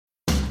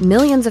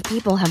Millions of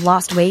people have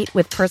lost weight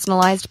with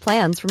personalized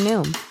plans from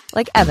Noom.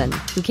 Like Evan,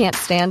 who can't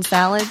stand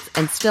salads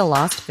and still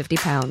lost 50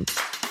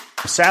 pounds.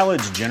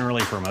 Salads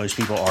generally for most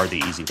people are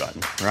the easy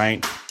button,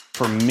 right?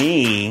 For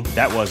me,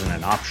 that wasn't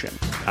an option.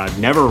 I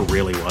never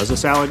really was a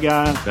salad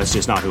guy. That's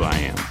just not who I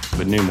am.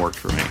 But Noom worked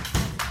for me.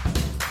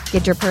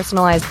 Get your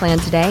personalized plan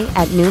today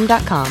at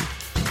Noom.com.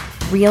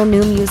 Real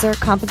Noom user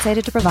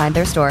compensated to provide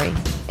their story.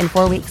 In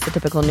 4 weeks, the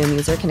typical Noom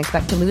user can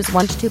expect to lose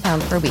 1 to 2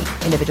 pounds per week.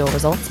 Individual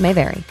results may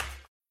vary.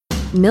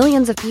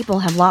 Millions of people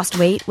have lost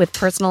weight with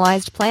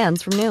personalized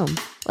plans from Noom.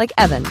 Like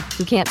Evan,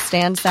 who can't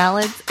stand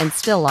salads and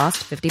still lost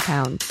 50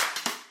 pounds.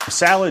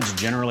 Salads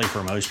generally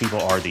for most people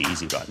are the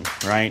easy button,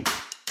 right?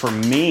 For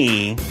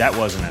me, that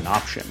wasn't an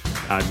option.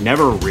 I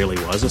never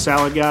really was a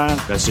salad guy.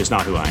 That's just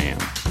not who I am.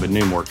 But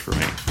Noom worked for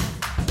me.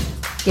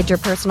 Get your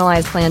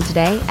personalized plan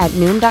today at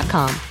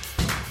Noom.com.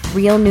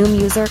 Real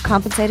Noom user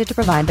compensated to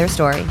provide their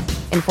story.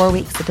 In 4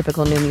 weeks, the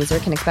typical Noom user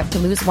can expect to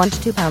lose 1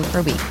 to 2 pounds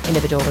per week.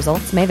 Individual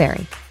results may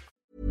vary.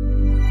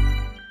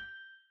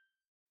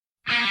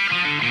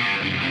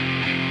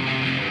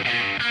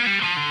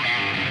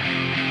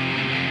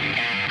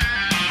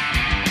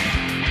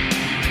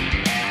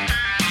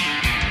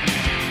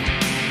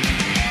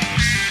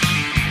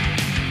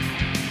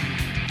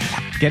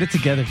 Get it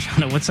together,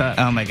 Jonah. What's up?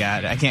 Oh, my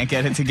God. I can't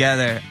get it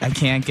together.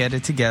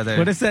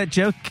 What is that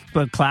joke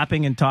about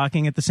clapping and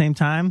talking at the same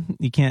time?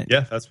 You can't.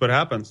 Yeah, that's what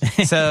happens.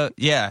 So,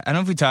 yeah, I don't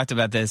know if we talked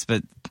about this,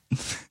 but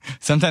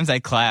sometimes I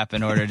clap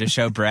in order to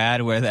show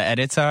Brad where the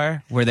edits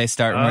are, where they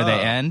start and where they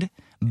end.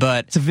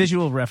 But it's a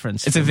visual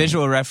reference. It's a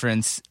visual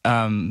reference,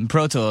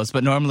 Pro Tools.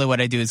 But normally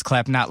what I do is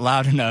clap not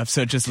loud enough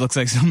so it just looks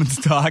like someone's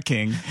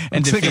talking.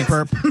 And it's like a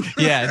burp.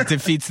 Yeah, it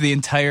defeats the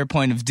entire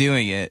point of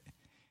doing it.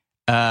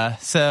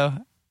 So...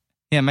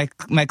 yeah,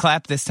 my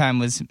clap this time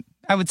was,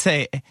 I would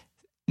say,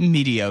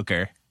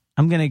 mediocre.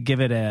 I'm going to give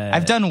it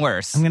I've done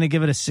worse. I'm going to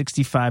give it a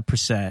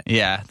 65%.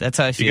 Yeah, that's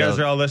how I feel. You guys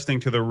are all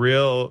listening to the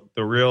real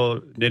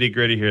nitty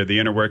gritty here, the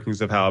inner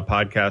workings of how a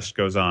podcast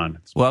goes on.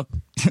 Well,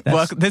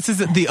 this is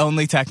the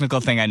only technical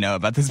thing I know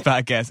about this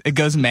podcast. It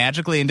goes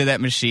magically into that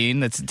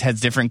machine that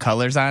has different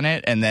colors on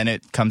it, and then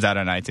it comes out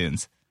on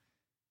iTunes.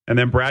 And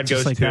then Brad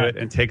goes like to that. it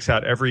and takes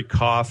out every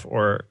cough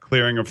or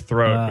clearing of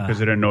throat because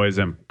it annoys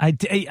him. I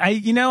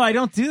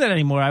don't do that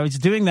anymore. I was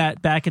doing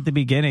that back at the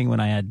beginning when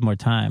I had more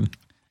time.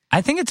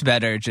 I think it's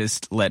better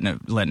just letting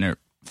it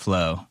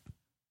flow.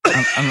 All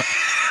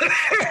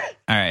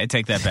right, I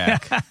take that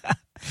back.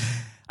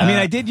 I mean,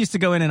 I did used to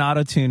go in and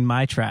auto-tune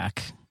my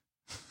track.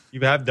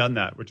 You have done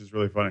that, which is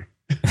really funny.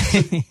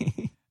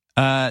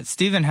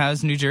 Steven,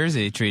 how's New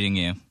Jersey treating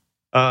you?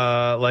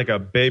 Like a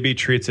baby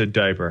treats a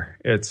diaper.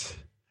 It's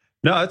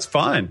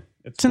fine.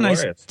 It's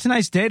glorious. It's a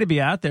nice day to be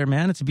out there,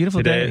 man. It's a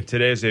beautiful day.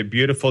 Today is a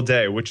beautiful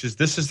day,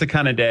 this is the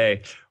kind of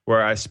day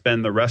where I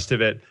spend the rest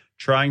of it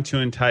trying to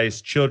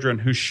entice children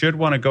who should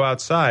want to go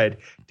outside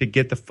to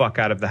get the fuck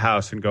out of the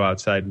house and go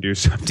outside and do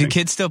something. Do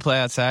kids still play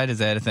outside? Is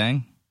that a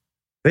thing?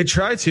 They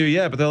try to,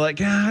 yeah, but they're like,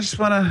 yeah,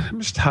 I'm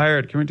just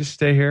tired. Can we just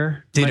stay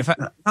here? Dude,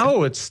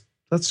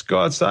 let's go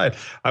outside.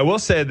 I will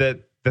say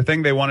that the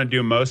thing they want to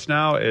do most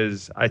now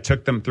is I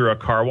took them through a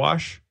car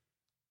wash.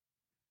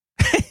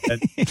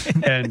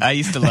 And I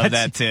used to love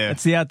that too.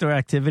 It's the outdoor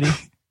activity.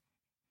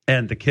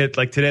 And the kid,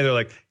 like today, they're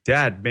like,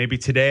 Dad, maybe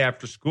today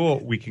after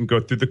school we can go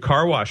through the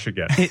car wash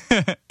again.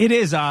 It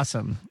is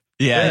awesome.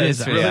 Yeah, it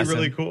is really, awesome.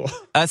 really cool.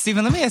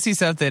 Steven, let me ask you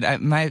something.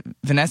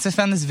 Vanessa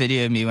found this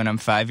video of me when I'm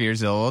 5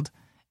 years old,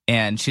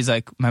 and she's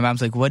like, my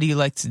mom's like, what do you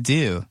like to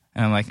do?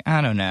 And I'm like, I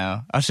don't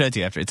know. I'll show it to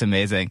you after. It's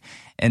amazing.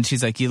 And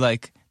she's like, you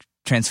like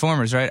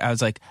Transformers, right? I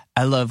was like,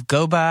 I love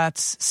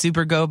GoBots,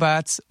 Super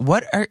GoBots.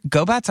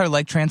 GoBots are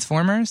like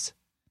Transformers?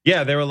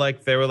 Yeah, they were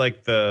like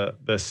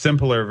the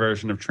simpler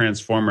version of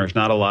Transformers,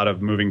 not a lot of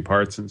moving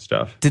parts and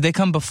stuff. Did they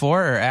come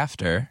before or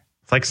after?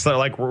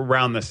 Like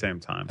around the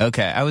same time.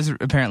 Okay, I was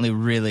apparently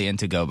really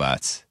into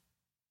GoBots.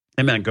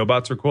 Hey man,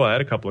 GoBots were cool. I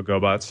had a couple of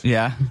GoBots.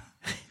 Yeah.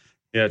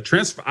 Yeah,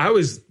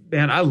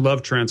 I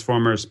love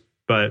Transformers,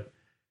 but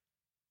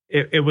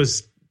it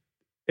was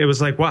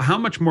like, well, how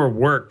much more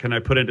work can I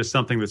put into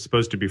something that's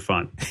supposed to be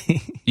fun?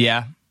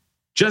 Yeah.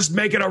 Just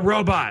make it a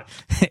robot.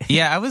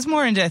 Yeah, I was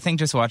more into, I think,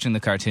 just watching the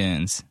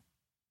cartoons.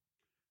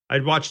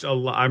 I'd watched a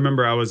lot. I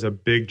remember I was a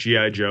big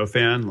G.I. Joe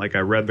fan. Like, I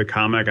read the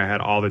comic. I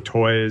had all the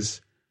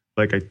toys.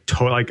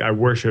 I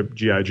worship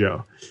G.I.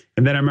 Joe.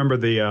 And then I remember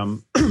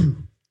the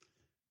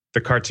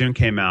cartoon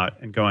came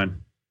out and going,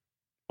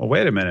 well,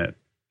 wait a minute.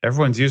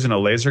 Everyone's using a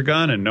laser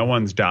gun and no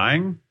one's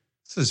dying?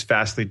 This is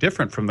vastly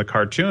different from the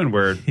cartoon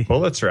where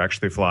bullets are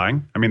actually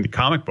flying. I mean, the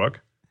comic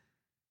book.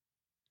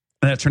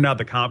 And it turned out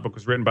the comic book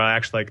was written by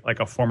actually like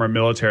a former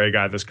military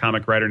guy, this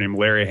comic writer named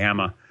Larry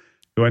Hama,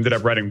 who ended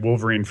up writing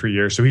Wolverine for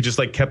years. So he just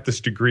like kept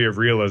this degree of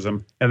realism.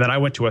 And then I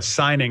went to a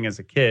signing as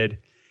a kid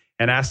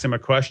and asked him a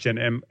question.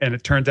 And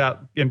it turns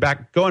out,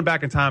 going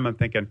back in time, I'm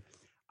thinking,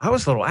 I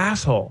was a little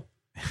asshole.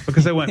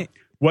 Because I went,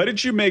 why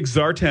did you make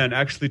Zartan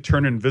actually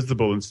turn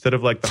invisible instead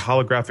of like the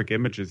holographic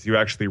images you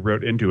actually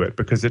wrote into it?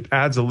 Because it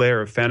adds a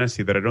layer of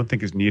fantasy that I don't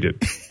think is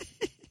needed.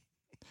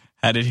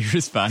 How did he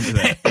respond to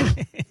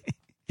that?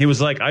 He was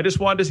like, I just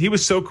wanted to, he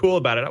was so cool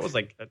about it. I was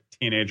like a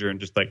teenager and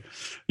just like,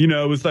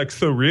 it was like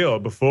so real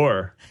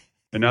before.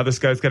 And now this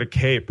guy's got a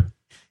cape.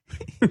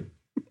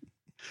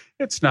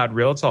 It's not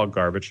real. It's all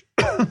garbage.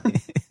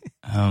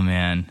 Oh,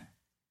 man.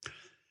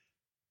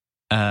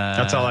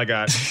 That's all I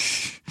got.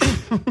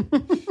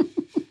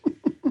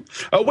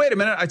 Oh, wait a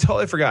minute. I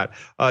totally forgot.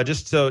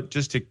 Just to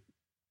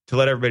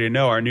let everybody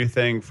know, our new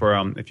thing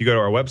for, if you go to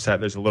our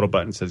website, there's a little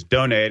button that says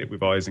donate.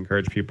 We've always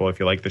encouraged people, if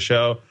you like the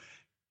show,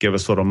 give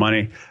us a little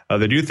money.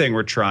 The new thing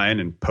we're trying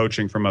and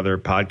poaching from other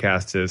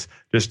podcasts is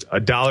just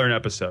 $1 an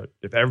episode.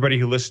 If everybody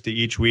who listens to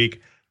each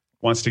week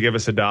wants to give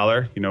us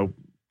 $1,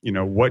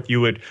 what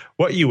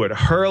you would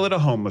hurl at a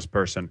homeless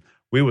person,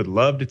 we would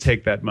love to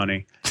take that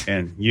money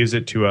and use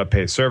it to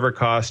pay server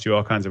costs, do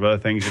all kinds of other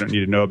things you don't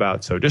need to know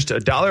about. So just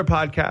 $1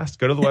 podcast,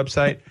 go to the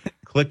website,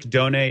 click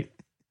donate.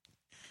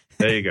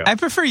 There you go. I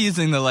prefer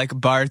using the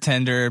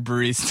bartender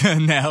barista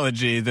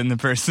analogy than the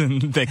person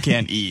that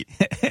can't eat.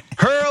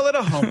 Hurl at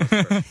a homeless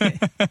person.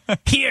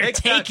 Here,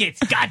 take it.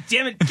 God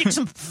damn it. Get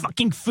some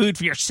fucking food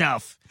for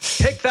yourself.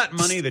 Take that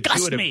money that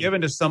you would have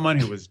given to someone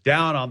who was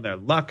down on their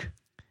luck.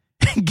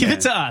 Give it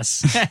to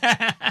us.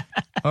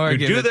 Or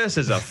do this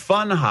as a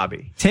fun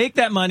hobby. Take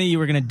that money you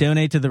were going to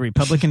donate to the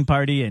Republican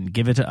Party and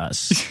give it to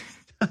us.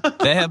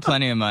 They have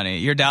plenty of money.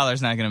 Your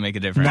dollar's not going to make a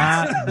difference.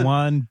 Not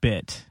one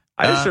bit.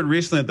 I just heard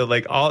recently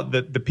that all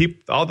the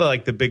people, all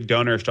the big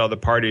donors to all the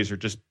parties are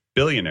just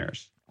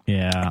billionaires.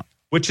 Yeah,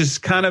 which is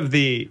kind of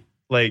the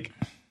like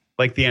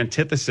the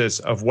antithesis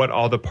of what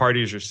all the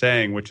parties are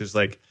saying, which is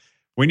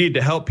we need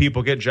to help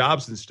people get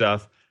jobs and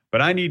stuff,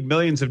 but I need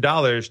millions of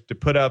dollars to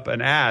put up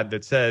an ad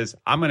that says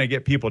I'm going to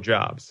get people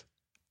jobs.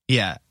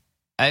 Yeah,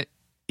 I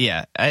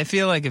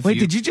feel like if Wait,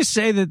 did you just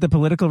say that the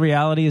political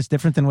reality is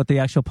different than what the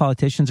actual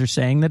politicians are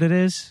saying that it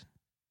is?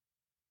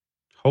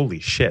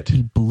 Holy shit.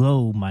 You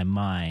blow my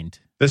mind.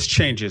 This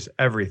changes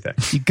everything.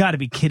 You got to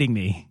be kidding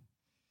me.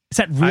 Is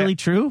that really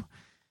true?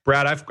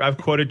 Brad, I've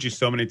quoted you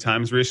so many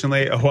times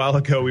recently. A while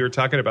ago, we were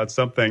talking about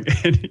something,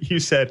 and you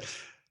said,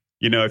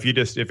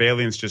 if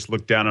aliens just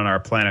look down on our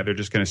planet, they're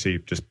just going to see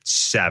just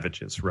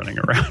savages running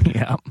around.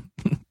 Yeah.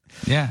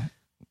 Yeah.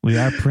 We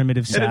are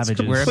primitive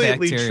savages. We're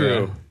completely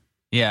true.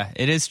 Yeah,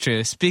 it is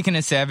true. Speaking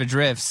of savage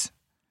riffs.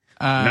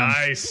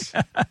 Nice.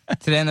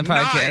 Today on the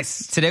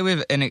podcast, today we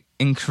have an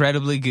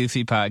incredibly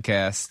goofy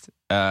podcast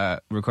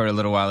recorded a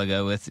little while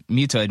ago with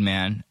Mutoid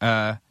Man.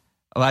 A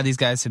lot of these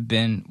guys have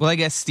been, I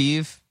guess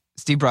Steve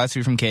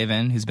Broadsby from Cave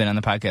In, who's been on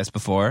the podcast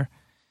before.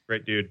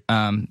 Great dude.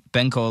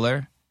 Ben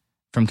Kohler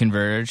from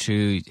Converge,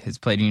 who has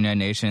played in United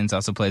Nations,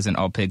 also plays in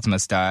All Pigs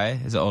Must Die,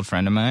 is an old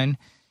friend of mine.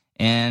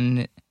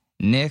 And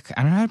Nick,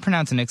 I don't know how to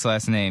pronounce Nick's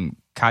last name,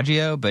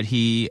 Caggio, but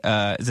he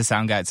is a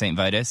sound guy at St.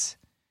 Vitus,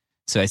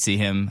 so I see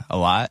him a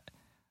lot.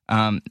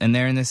 And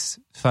they're in this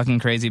fucking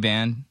crazy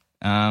band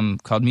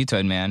called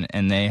Mutoid Man,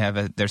 and they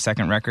have their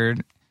second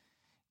record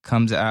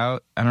comes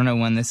out. I don't know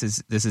when this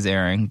is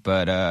airing,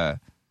 but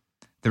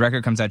the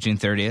record comes out June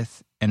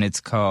 30th, and it's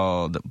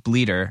called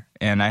Bleeder,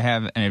 and I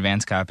have an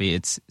advance copy.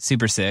 It's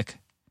super sick,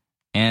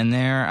 and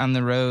they're on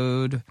the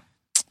road,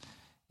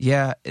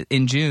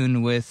 in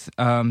June with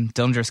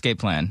Dillinger Escape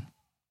Plan.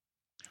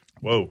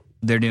 Whoa.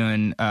 They're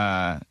doing,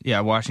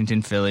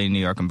 Washington, Philly, New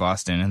York, and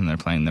Boston, and they're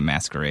playing the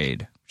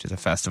Masquerade, which is a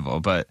festival.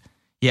 But,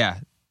 yeah,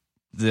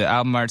 the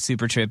album art's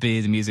super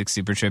trippy, the music's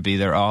super trippy.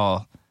 They're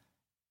all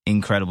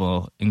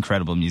incredible,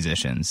 incredible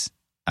musicians.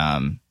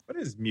 What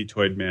is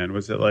Mutoid Man?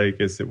 Was it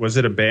was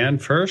it a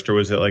band first, or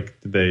was it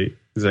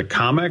is it a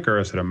comic, or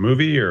is it a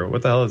movie, or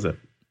what the hell is it?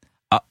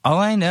 All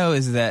I know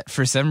is that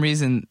for some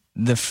reason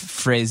the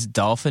phrase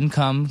 "dolphin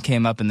cum"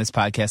 came up in this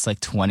podcast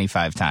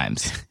 25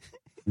 times.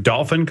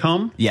 Dolphin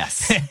cum?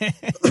 Yes.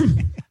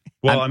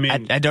 Well,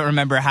 I don't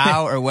remember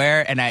how or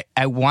where, and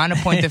I want to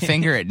point the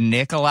finger at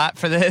Nick a lot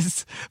for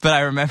this, but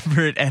I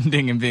remember it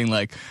ending and being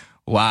like,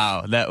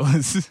 wow, that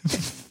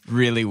was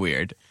really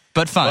weird,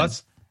 but fun. Well,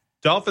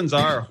 dolphins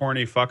are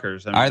horny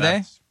fuckers. Are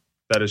they?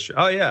 That is true.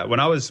 Oh yeah. When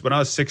I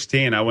was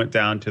 16, I went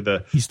down to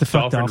the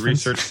Dolphin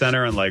Research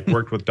Center and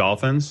worked with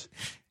dolphins.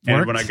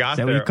 And when I got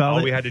there,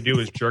 all we had to do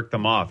was jerk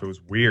them off. It was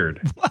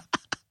weird.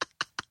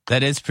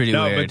 That is pretty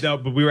weird.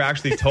 But we were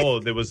actually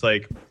told it was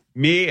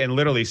me and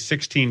literally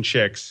 16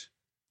 chicks,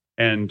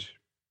 and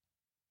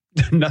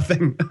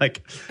nothing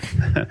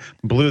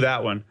blew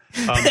that one.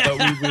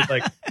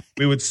 But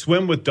we would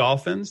swim with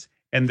dolphins,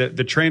 and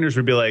the trainers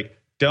would be like,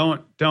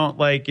 don't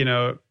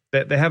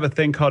they have a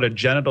thing called a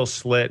genital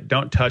slit.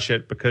 Don't touch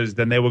it, because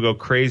then they will go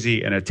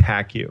crazy and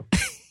attack you.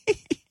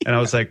 And I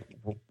was like,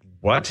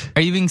 what?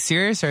 Are you being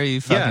serious, or are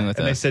you fucking with us?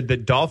 And they said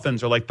that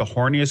dolphins are the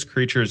horniest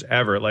creatures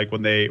ever.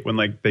 When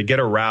they get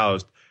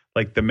aroused,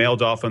 the male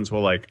dolphins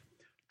will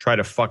try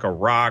to fuck a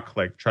rock,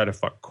 try to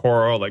fuck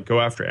coral,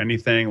 go after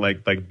anything.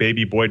 Like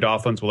baby boy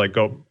dolphins will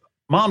go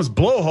mom's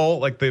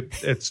blowhole.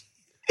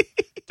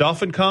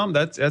 Dolphin cum,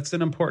 that's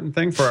an important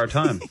thing for our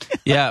time.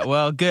 Yeah,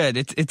 well, good.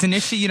 It's an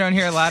issue you don't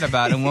hear a lot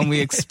about, and one we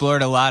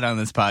explored a lot on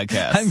this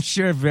podcast. I'm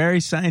sure very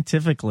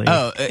scientifically.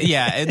 Oh,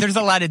 yeah. There's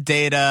a lot of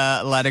data,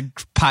 a lot of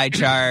pie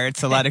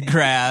charts, a lot of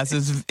graphs.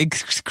 It's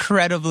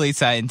incredibly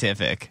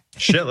scientific.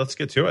 Shit, let's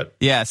get to it.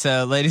 Yeah,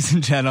 so ladies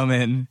and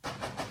gentlemen,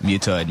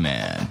 Mutoid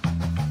Man.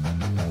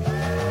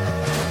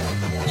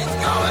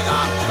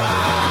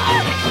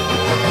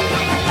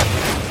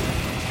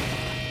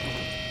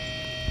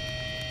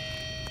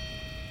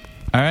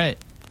 All right.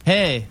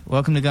 Hey,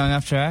 welcome to Going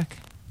Off Track.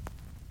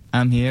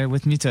 I'm here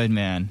with Mutoid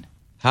Man.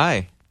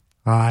 Hi.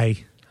 Hi.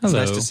 It's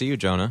nice to see you,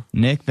 Jonah.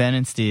 Nick, Ben,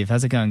 and Steve.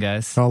 How's it going,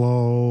 guys?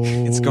 Hello.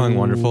 It's going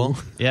wonderful.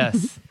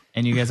 Yes.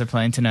 And you guys are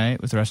playing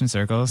tonight with Russian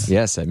Circles.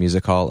 Yes, at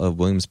Music Hall of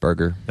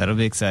Williamsburg. That'll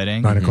be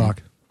exciting. 9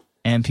 o'clock.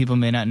 And people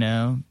may not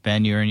know,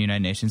 Ben, you're in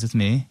United Nations with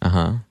me.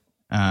 Uh-huh.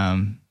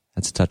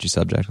 That's a touchy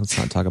subject. Let's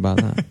not talk about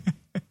that.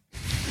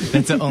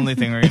 That's the only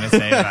thing we're going to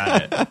say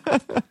about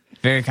it.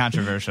 Very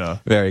controversial.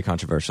 Very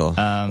controversial.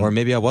 Or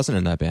maybe I wasn't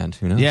in that band.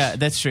 Who knows? Yeah,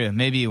 that's true.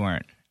 Maybe you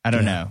weren't. I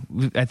don't know.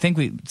 I think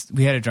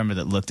we had a drummer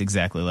that looked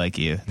exactly like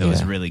you. That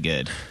was really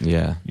good.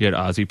 Yeah. You had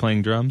Ozzy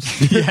playing drums?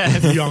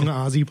 Young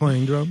Ozzy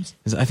playing drums.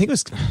 I think it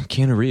was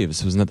Keanu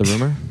Reeves. Wasn't that the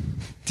rumor?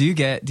 Do you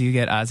get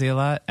Ozzy a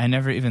lot? I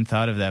never even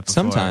thought of that before.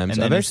 Sometimes.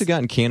 I've actually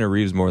gotten Keanu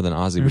Reeves more than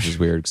Ozzy, which is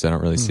weird because I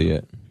don't really see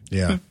it.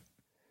 Yeah.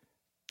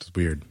 It's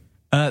weird.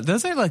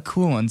 Those are like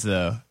cool ones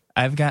though.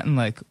 I've gotten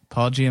like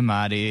Paul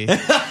Giamatti,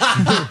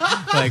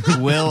 like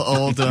Will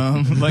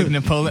Oldham, like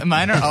Napoleon.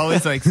 Mine are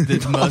always like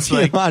the most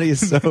like. Giamatti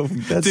is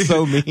that's Dude,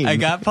 so mean. I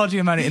got Paul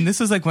Giamatti, and this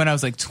was like when I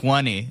was like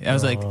 20. I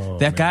was like,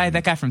 that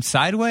guy from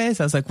Sideways.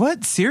 I was like,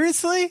 what?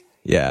 Seriously?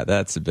 Yeah,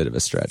 that's a bit of a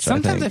stretch.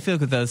 Sometimes I feel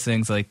like with those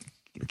things, like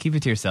keep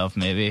it to yourself,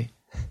 maybe.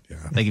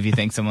 Yeah. Like if you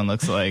think someone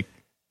looks like,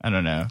 I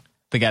don't know,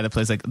 the guy that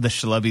plays like the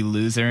schlubby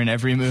loser in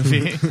every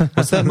movie.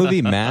 What's that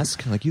movie,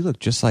 Mask? Like, you look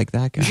just like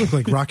that guy. You look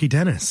like Rocky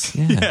Dennis.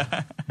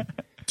 Yeah.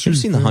 You've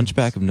seen The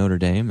Hunchback of Notre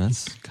Dame?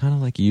 That's kind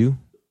of like you.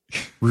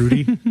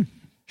 Rudy.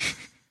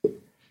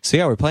 So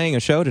yeah, we're playing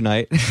a show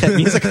tonight at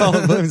Music Hall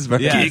of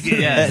Williamsburg.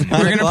 Yeah.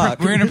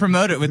 We're gonna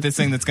promote it with this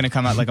thing that's gonna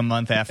come out like a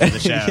month after the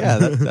show. Yeah,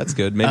 that's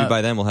good. Maybe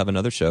by then we'll have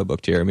another show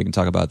booked here and we can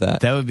talk about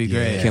that. That would be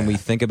great. Can we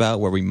think about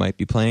where we might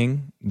be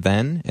playing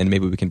then, and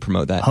maybe we can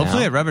promote that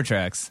Hopefully now? at Rubber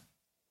Tracks.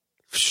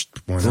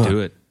 Why Let's not? do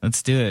it.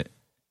 Let's do it.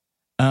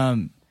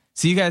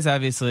 So you guys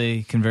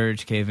obviously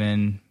Converge, Cave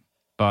In,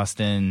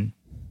 Boston.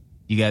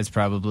 You guys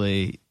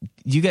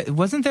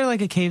wasn't there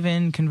like a Cave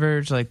In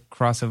Converge like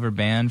crossover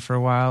band for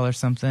a while or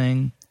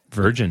something?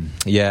 Virgin.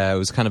 Yeah, it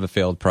was kind of a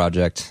failed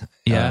project.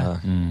 Yeah.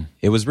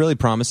 It was really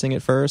promising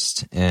at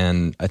first,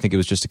 and I think it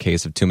was just a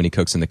case of too many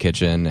cooks in the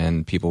kitchen,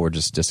 and people were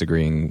just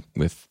disagreeing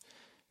with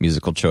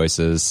musical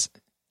choices.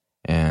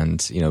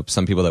 And, you know,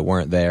 some people that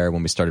weren't there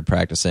when we started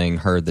practicing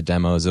heard the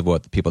demos of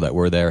what the people that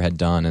were there had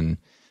done and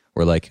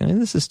were like,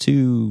 this is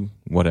too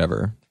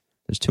whatever.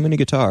 There's too many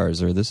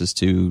guitars, or this is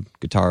too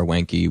guitar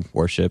wanky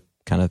worship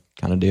kind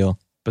of deal.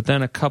 But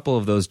then a couple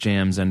of those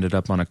jams ended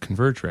up on a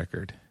Converge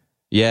record.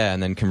 Yeah,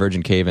 and then Converge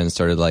and Cave In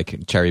started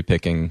like cherry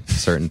picking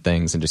certain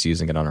things and just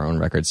using it on our own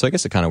record. So I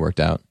guess it kind of worked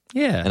out.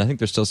 Yeah. And I think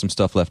there's still some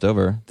stuff left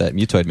over that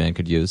Mutoid Man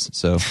could use.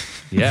 So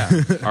Yeah.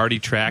 Already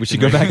tracked. we should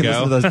go back and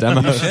listen to those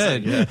demos. You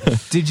should.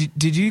 Yeah.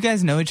 Did you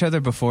guys know each other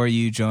before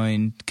you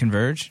joined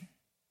Converge?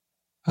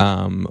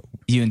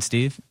 You and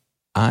Steve?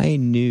 I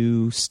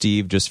knew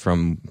Steve just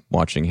from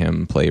watching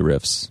him play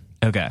riffs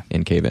Okay.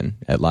 in Cave In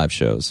at live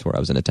shows where I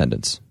was in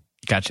attendance.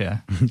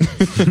 Gotcha.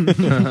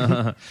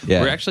 Yeah.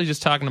 We're actually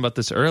just talking about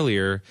this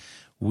earlier.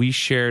 We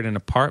shared an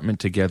apartment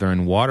together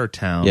in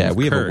Watertown. Yeah, with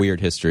we have Kurt. a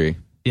weird history.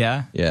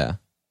 Yeah. Yeah.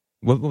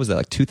 What was that,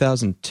 like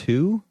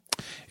 2002?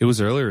 It was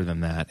earlier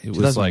than that. It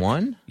was like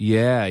 2001?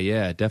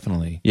 Yeah,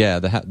 definitely. Yeah,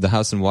 the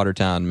house in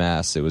Watertown,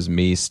 Mass. It was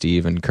me,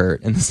 Steve, and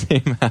Kurt in the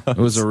same house. It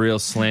was a real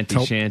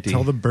slanty shanty.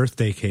 Tell the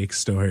birthday cake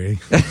story.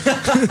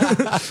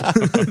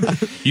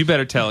 You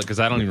better tell it because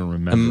I don't even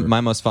remember.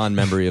 My most fond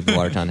memory of the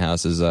Watertown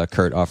house is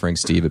Kurt offering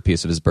Steve a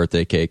piece of his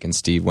birthday cake, and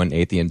Steve went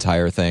and ate the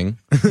entire thing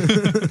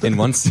in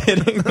one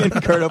sitting. And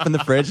Kurt opened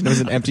the fridge, and it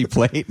was an empty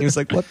plate. And he was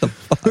like, "What the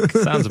fuck?"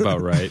 Sounds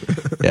about right.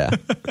 Yeah,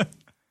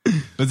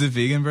 Was it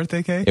vegan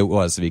birthday cake? it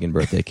was a vegan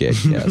birthday cake.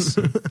 Yes.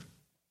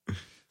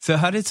 So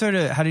how did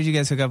you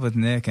guys hook up with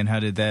Nick, and how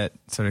did that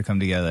sort of come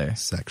together?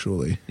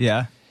 Sexually.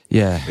 Yeah.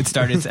 Yeah. It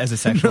started as a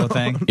sexual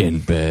thing. In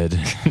bed.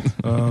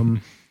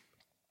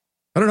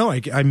 I don't know.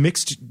 I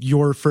mixed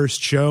your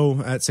first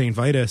show at St.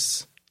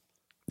 Vitus.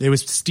 It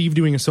was Steve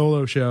doing a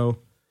solo show,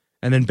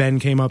 and then Ben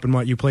came up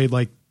and you played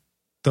like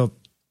the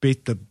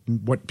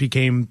what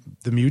became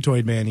the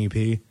Mutoid Man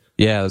EP.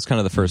 Yeah, it was kind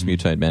of the first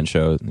Mutoid Man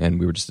show, and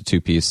we were just a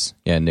two-piece.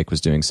 Yeah, Nick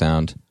was doing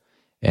sound.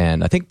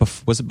 And I think,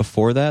 was it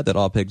before that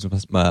All Pigs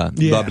Must,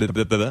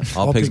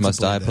 All Pigs Must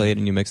Die played,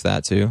 and you mixed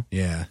that too?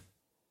 Yeah.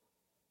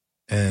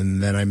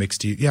 And then I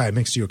mixed you. Yeah, I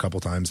mixed you a couple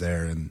times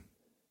there. And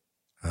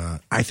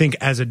I think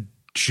as a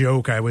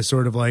joke, I was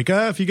sort of like,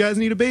 if you guys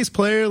need a bass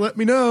player, let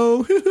me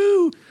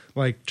know.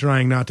 Like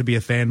trying not to be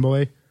a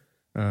fanboy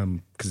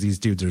because these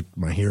dudes are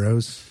my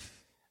heroes.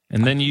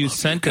 And then you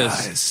sent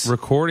us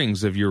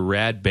recordings of your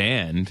rad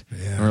band.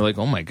 Yeah. And we're like,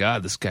 oh my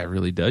God, this guy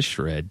really does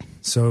shred.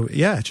 So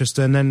yeah,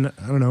 and then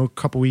I don't know, a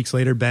couple weeks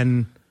later,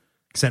 Ben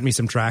sent me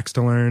some tracks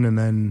to learn, and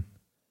then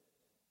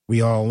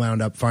we all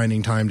wound up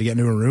finding time to get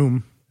into a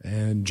room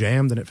and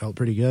jammed, and it felt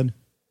pretty good.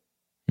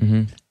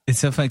 Mm-hmm. It's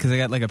so funny because I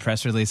got like a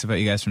press release about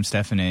you guys from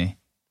Stephanie,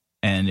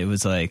 and it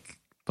was like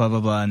blah blah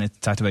blah, and it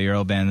talked about your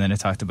old band, and then it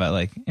talked about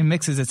like it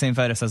mixes at St.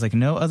 Vitus. I was like,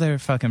 no other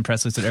fucking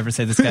press release would ever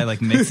say this guy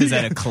like mixes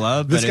at a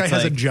club. This but guy it's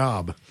has like, a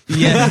job.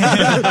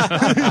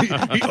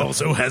 Yeah. He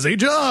also has a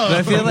job. But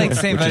I feel like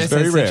St. Which is Vitus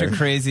has very such a rare.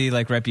 crazy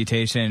like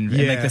reputation, and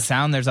Yeah. like the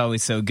sound there's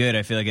always so good.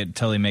 I feel like it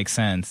totally makes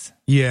sense.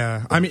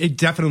 Yeah, I mean, it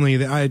definitely.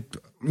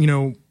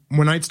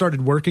 When I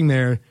started working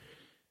there,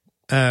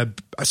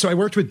 so I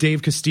worked with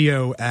Dave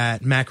Castillo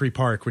at Macri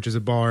Park, which is a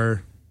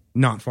bar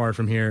not far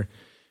from here.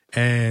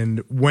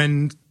 And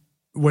when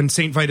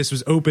St. Vitus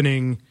was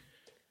opening,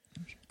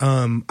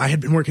 I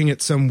had been working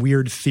at some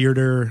weird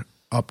theater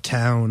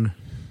uptown,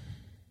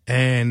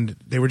 and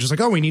they were just like,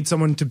 "Oh, we need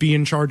someone to be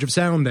in charge of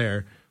sound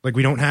there. Like,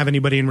 we don't have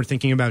anybody, and we're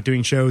thinking about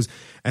doing shows."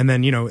 And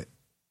then,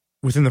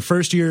 within the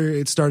first year,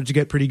 it started to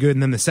get pretty good,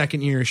 and then the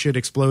second year, shit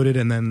exploded,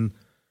 and then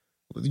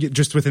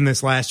just within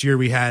this last year,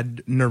 we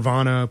had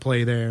Nirvana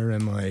play there,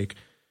 and like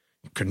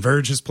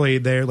Converge has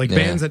played there, like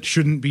bands that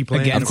shouldn't be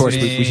playing. Against Of course,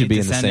 Me, we should be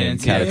in the same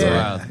Descendants, yeah, category.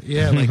 wild.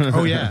 Yeah, like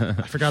oh yeah,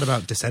 I forgot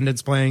about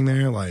Descendants playing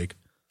there. Like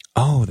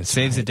Oh, that's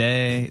Saves a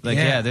Day. Like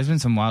yeah, there's been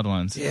some wild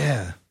ones.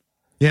 yeah,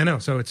 no.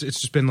 So it's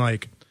just been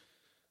like,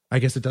 I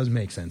guess it does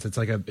make sense. It's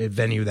like a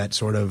venue that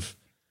sort of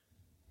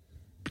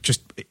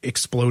just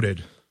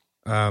exploded,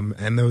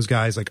 and those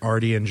guys like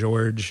Artie and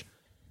George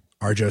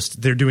are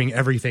they're doing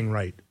everything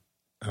right.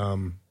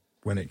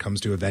 When it comes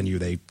to a venue,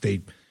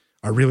 they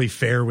are really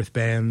fair with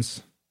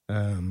bands.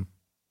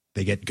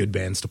 They get good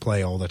bands to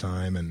play all the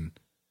time, and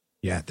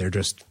yeah, they're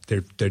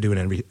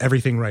doing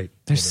everything right.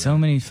 There's so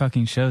many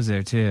fucking shows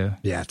there too.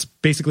 Yeah, it's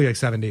basically like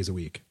 7 days a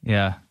week,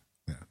 Yeah.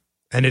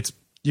 and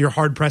you're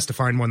hard pressed to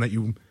find one that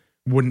you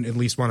wouldn't at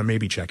least want to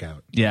maybe check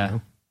out. Yeah.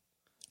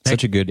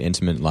 such a good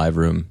intimate live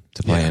room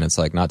to play Yeah. in. It's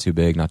like not too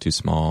big, not too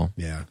small.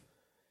 Yeah.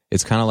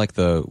 It's kind of like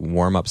the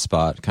warm up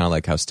spot, kind of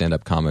like how stand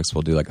up comics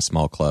will do like a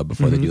small club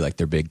before they do like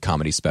their big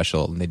comedy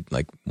special, and they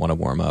like want to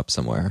warm up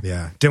somewhere.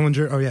 Yeah.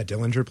 Dillinger. Oh yeah,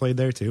 Dillinger played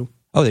there too.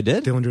 Oh, they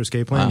did? Dillinger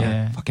Escape Plan. Wow.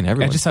 Yeah. Fucking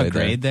everyone. I just saw played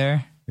there. Grade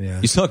there.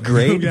 Yeah. You saw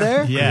Grade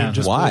there? Yeah.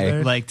 Just Why? played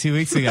there. Like 2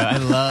 weeks ago. I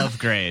love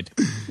Grade.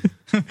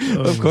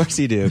 Of course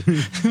you do. You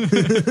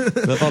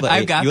love all the,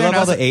 I got you there love and I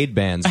all was- the aid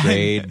bands.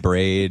 Grade,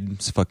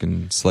 Braid,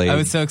 fucking Slade. I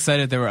was so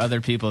excited there were other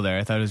people there.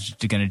 I thought it was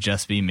going to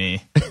just be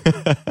me.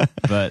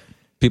 But,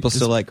 People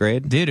still like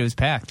Grade? dude, it was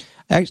packed.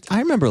 I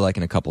remember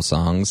liking a couple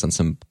songs and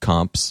some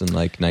comps in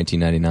like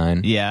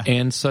 1999. Yeah.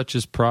 And Such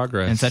is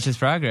Progress. And Such is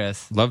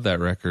Progress. Love that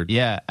record.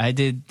 Yeah, I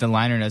did the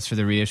liner notes for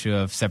the reissue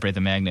of Separate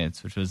the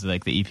Magnets, which was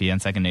like the EP on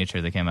Second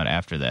Nature that came out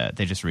after that.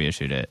 They just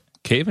reissued it.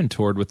 Caven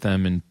toured with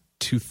them in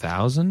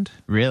 2000.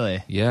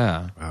 Really?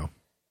 Yeah, Wow.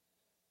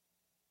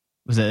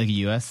 Was that like a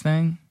U.S.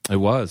 thing? it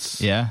was.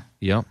 Yeah.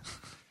 Yep.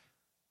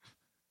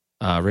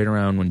 Right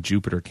around when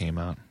Jupiter came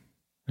out.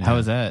 How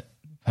was that?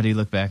 How do you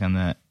look back on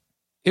that?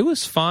 It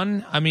was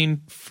fun. I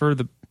mean, for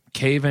the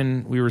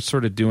Caven, we were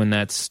sort of doing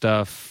that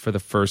stuff for the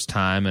first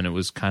time, and it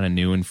was kind of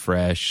new and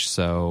fresh.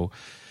 So,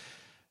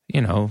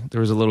 you know, there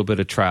was a little bit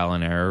of trial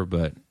and error,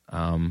 but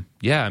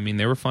yeah, I mean,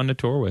 they were fun to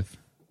tour with.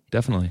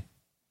 Definitely.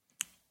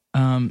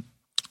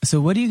 So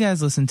what do you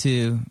guys listen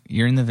to?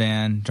 You're in the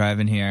van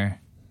driving here.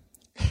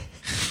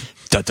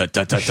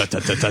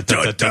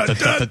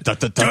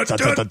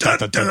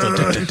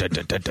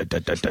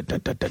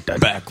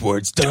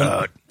 Backwards.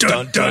 Dun,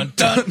 dun, dun,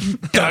 dun,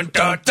 dun,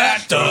 dun, dun,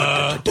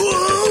 dun.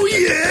 Oh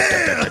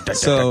yeah.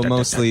 So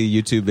mostly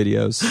YouTube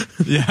videos.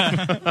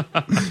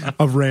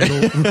 Of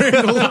Randall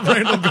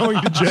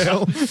going to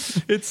jail.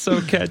 It's so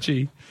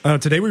catchy.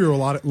 Today we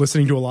were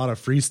listening to a lot of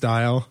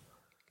freestyle.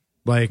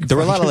 Like There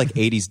were a lot of like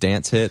 80s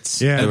dance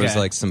hits. Yeah. There was Okay.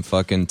 like some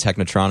fucking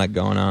Technotronic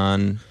going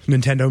on.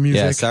 Nintendo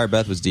music. Yeah, Sarah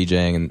Beth was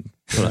DJing and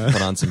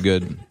put on some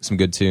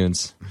good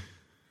tunes.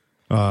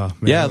 Man,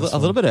 Yeah, a that was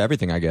little bit of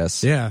everything, I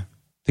guess. Yeah.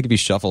 I think if you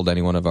shuffled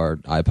any one of our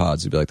iPods,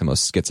 it'd be like the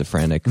most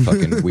schizophrenic,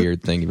 fucking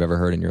weird thing you've ever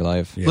heard in your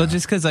life. Yeah. Well,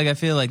 just because like I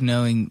feel like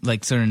knowing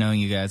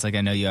you guys, like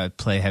I know you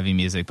play heavy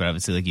music, but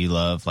obviously like you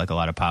love like a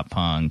lot of pop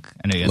punk.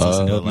 I know you guys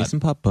listen to a Love me lot. some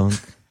pop punk.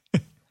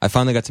 I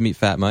finally got to meet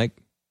Fat Mike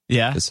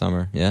Yeah. this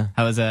summer. Yeah,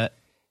 How was that?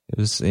 it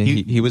was.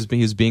 He was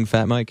being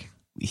Fat Mike.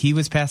 He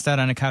was passed out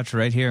on a couch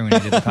right here when he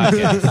did the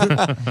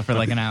podcast for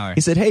like an hour.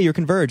 He said, "Hey, you're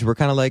Converge. We're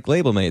kind of like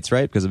label mates,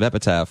 right? Because of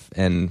Epitaph."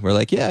 And we're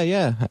like,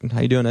 "Yeah.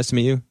 How you doing? Nice to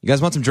meet you. You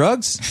guys want some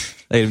drugs?"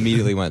 They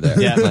immediately went there.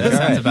 Yeah, I'm like, that "All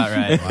sounds right." about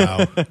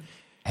right. Wow.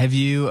 Have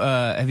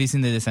you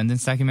seen the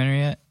Descendants documentary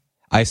yet?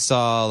 I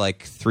saw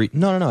like 3.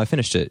 No. I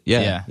finished it.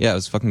 Yeah. It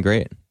was fucking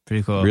great.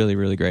 Pretty cool. Really,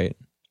 really great.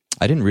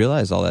 I didn't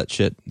realize all that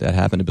shit that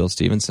happened to Bill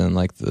Stevenson,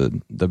 like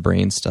the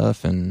brain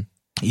stuff and.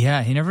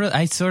 Yeah, he never.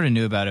 I sort of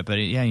knew about it, but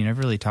you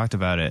never really talked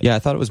about it. Yeah, I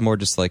thought it was more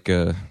just like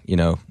an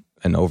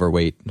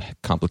overweight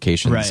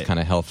complications Right. kind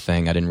of health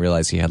thing. I didn't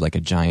realize he had like a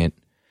giant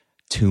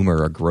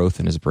tumor or growth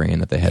in his brain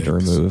that they had to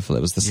remove.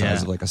 That was the size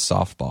Yeah. of like a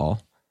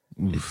softball.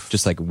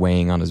 Just like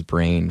weighing on his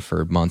brain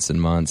for months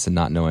and months and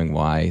not knowing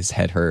why his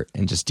head hurt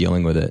and just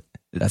dealing with it.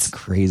 That's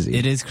crazy.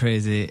 It is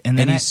crazy. And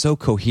then he's so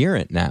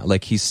coherent now.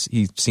 Like he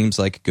seems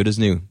like good as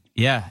new.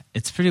 Yeah,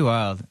 it's pretty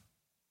wild.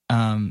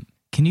 Can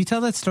you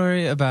tell that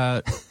story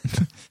about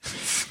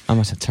I'm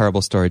a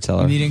terrible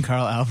storyteller. meeting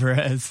Carl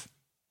Alvarez?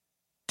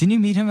 Didn't you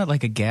meet him at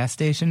like a gas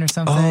station or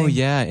something? Oh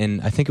yeah,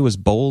 and I think it was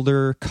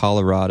Boulder,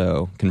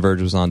 Colorado.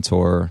 Converge was on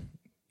tour.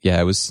 Yeah,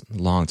 it was a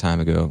long time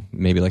ago,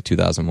 maybe like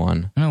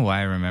 2001. I don't know why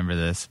I remember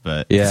this,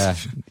 but Yeah,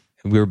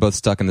 we were both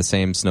stuck in the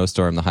same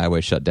snowstorm. The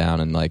highway shut down,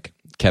 and like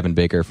Kevin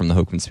Baker from the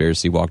Hope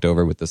Conspiracy walked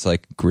over with this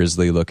like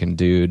grizzly looking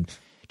dude,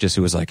 just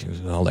who was like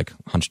all like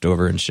hunched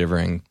over and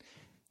shivering.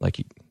 Like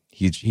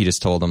he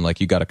just told him like,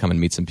 you got to come and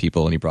meet some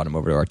people, and he brought him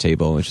over to our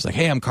table, and she's like,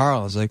 hey, I'm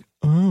Carl. I was like,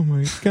 oh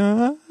my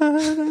god,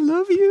 I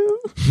love you.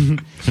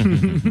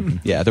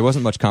 Yeah, there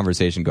wasn't much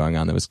conversation going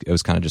on. It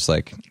was kind of just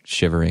like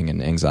shivering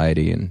and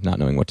anxiety and not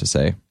knowing what to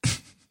say.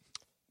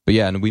 But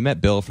yeah, and we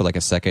met Bill for like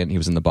a second. He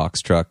was in the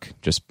box truck,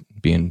 just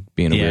being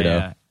a weirdo.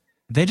 Yeah.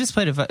 They just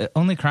played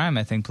Only Crime,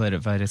 I think, played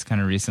at Vitus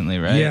kind of recently,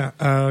 right? Yeah,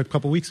 a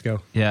couple weeks ago.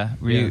 Yeah.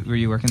 Were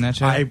you working that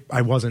show?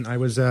 I wasn't. I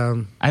was.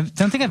 I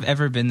don't think I've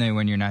ever been there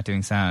when you're not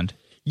doing sound.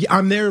 Yeah,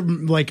 I'm there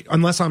like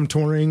unless I'm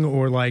touring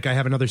or like I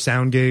have another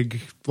sound gig,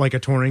 like a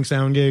touring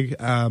sound gig.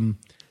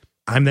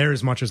 I'm there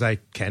as much as I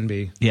can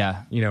be.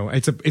 Yeah. You know,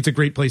 it's a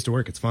great place to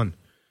work. It's fun.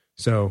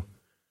 So,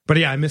 but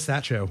yeah, I missed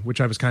that show,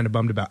 which I was kind of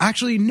bummed about.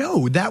 Actually,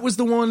 no, that was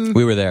the one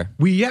We were there.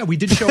 we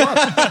did show up.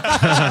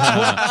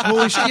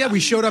 Holy shit! Yeah, we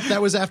showed up.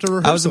 That was after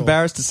rehearsal. I was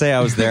embarrassed to say I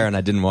was there and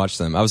I didn't watch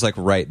them. I was like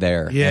right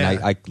there. Yeah.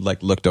 And I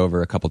like looked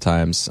over a couple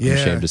times, I'm Yeah.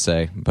 ashamed to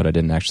say, but I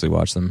didn't actually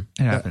watch them.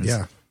 It happens.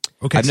 Yeah.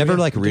 Okay. I've so never yeah,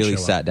 like we did really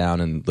show up. sat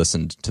down and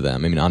listened to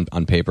them. I mean,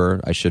 on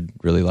paper, I should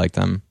really like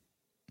them.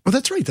 Oh,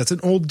 that's right. That's an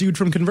old dude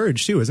from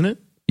Converge too, isn't it?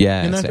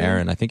 Yeah, In it's that band?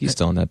 Aaron. I think he's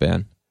still in that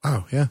band.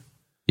 Oh, yeah.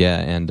 Yeah,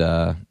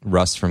 and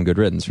Russ from Good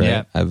Riddance, right?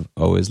 Yeah. I've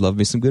always loved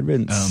me some Good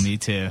Riddance. Oh, me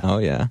too. Oh,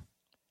 yeah.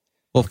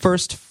 Well,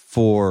 first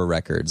 4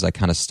 records, I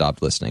kind of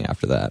stopped listening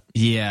after that.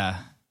 Yeah.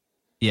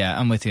 Yeah,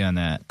 I'm with you on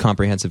that.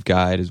 Comprehensive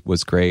Guide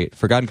was great.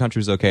 Forgotten Country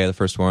was okay, the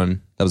first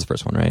one. That was the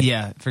first one, right?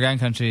 Yeah, Forgotten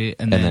Country.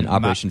 And And then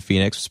Operation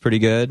Phoenix was pretty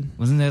good.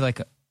 Wasn't there like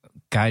a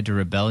Guide to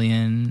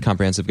Rebellion?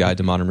 Comprehensive Guide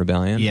to Modern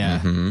Rebellion. Yeah.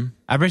 hmm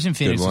Operation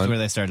Phoenix was one. where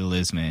they started to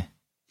lose me.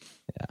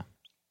 Yeah.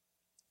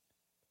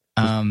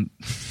 I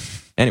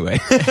Anyway.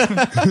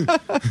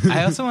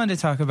 also wanted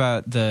to talk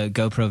about the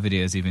GoPro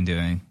videos you've been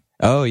doing.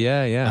 Oh,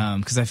 yeah, yeah.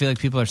 Because I feel like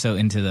people are so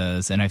into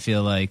those, and I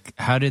feel like,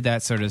 how did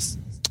that sort of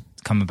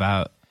come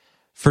about?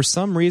 For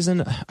some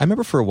reason, I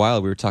remember for a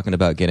while we were talking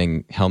about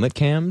getting helmet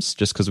cams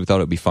just because we thought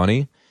it would be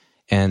funny.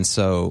 And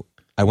so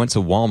I went to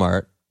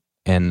Walmart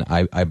and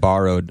I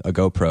borrowed a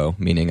GoPro,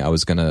 meaning I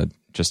was going to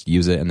just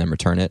use it and then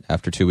return it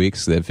after 2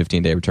 weeks. They have a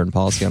 15-day return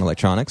policy on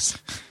electronics.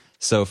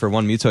 So for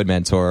one Mutoid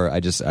Man tour,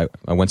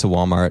 I went to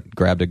Walmart,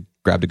 grabbed a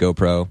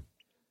GoPro. It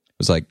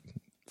was like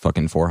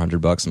fucking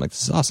 $400. I'm like,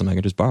 this is awesome. I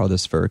can just borrow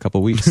this for a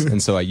couple weeks.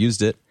 And so I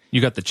used it. You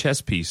got the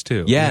chest piece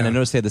too. Yeah, and I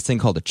noticed they had this thing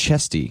called a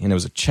chesty, and it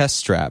was a chest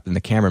strap, and the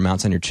camera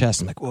mounts on your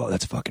chest. I'm like, whoa,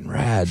 that's fucking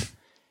rad.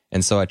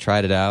 And so I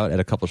tried it out at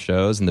a couple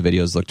shows, and the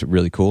videos looked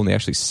really cool, and they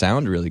actually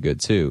sound really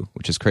good too,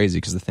 which is crazy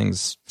because the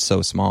thing's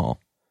so small.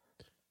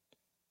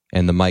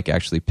 And the mic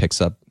actually picks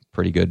up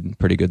pretty good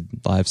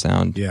live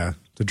sound. Yeah.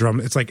 The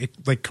drum, it's like,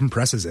 it like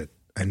compresses it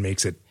and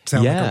makes it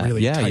sound like a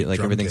really tight like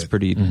drum everything's kit.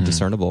 pretty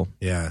discernible.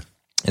 Yeah.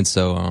 And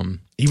so,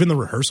 Even the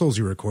rehearsals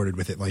you recorded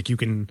with it, like you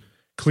can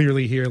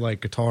clearly hear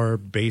like guitar,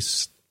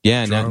 bass.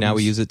 yeah, now drums.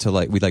 we use it to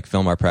we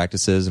film our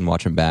practices and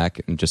watch them back,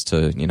 and just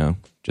to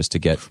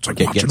get It's like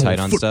get watching tight old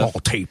on football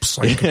stuff. tapes.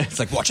 Like, It's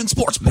like watching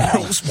sports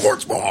ball.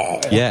 sports ball.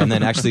 Yeah, and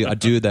then actually a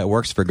dude that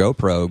works for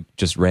GoPro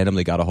just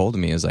randomly got a hold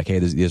of me. He was like, hey,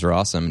 these are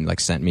awesome. And like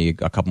sent me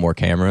a couple more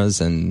cameras,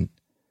 and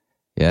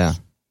yeah,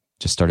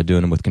 just started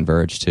doing them with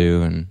Converge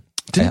too. And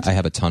I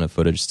have a ton of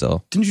footage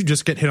still. Didn't you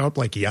just get hit up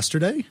like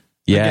yesterday?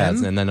 Yeah,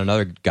 Again? and then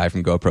another guy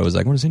from GoPro was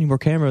like, want to see any more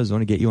cameras?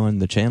 Want to get you on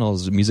the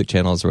channels, music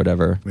channels or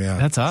whatever. Yeah.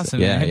 That's awesome.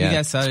 Yeah, Have yeah, you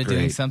guys started it's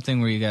doing great.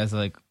 something where you guys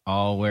like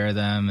all wear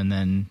them and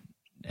then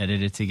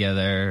edit it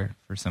together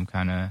for some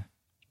kind of...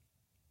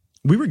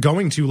 We were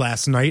going to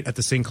last night at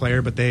the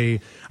Sinclair, but I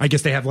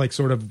guess they have like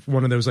sort of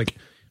one of those like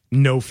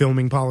no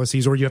filming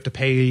policies, or you have to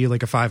pay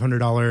like a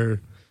 $500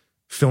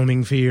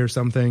 filming fee or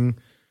something.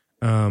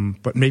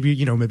 But maybe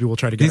we'll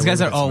try to get These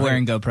guys away are with all that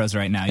wearing GoPros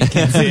right now. You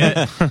can't see it.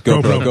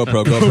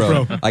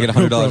 GoPro. I get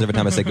 $100 every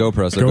time I say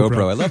GoPro. So GoPro.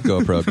 GoPro. I love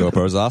GoPro.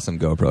 GoPro's awesome.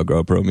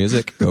 GoPro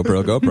music.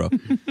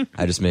 GoPro.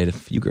 I just made a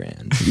few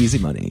grand. Easy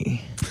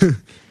money.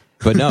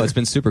 But no, it's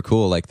been super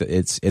cool. Like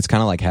it's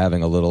kind of like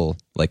having a little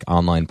like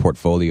online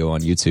portfolio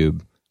on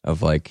YouTube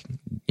of like,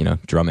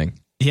 drumming.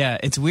 Yeah,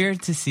 it's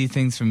weird to see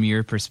things from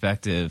your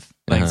perspective,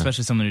 like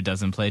especially someone who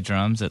doesn't play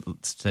drums.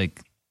 It's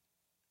like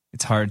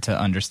it's hard to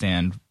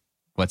understand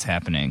what's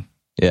happening.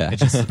 Yeah.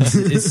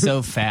 It's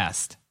so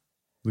fast.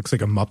 Looks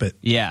like a Muppet.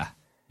 Yeah.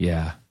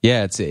 Yeah.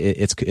 Yeah,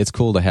 it's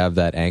cool to have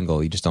that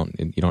angle. You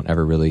don't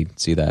ever really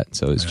see that.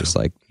 So it's just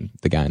like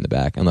the guy in the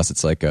back, unless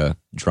it's like a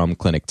drum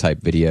clinic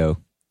type video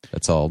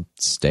that's all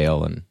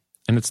stale and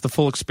it's the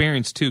full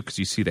experience too, because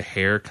you see the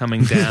hair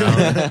coming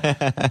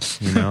down.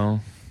 You know,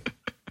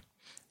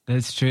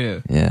 That's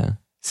true. yeah.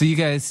 So you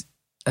guys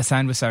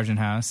signed with Sargent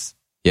House.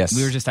 Yes,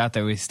 We were just out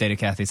there. We stayed at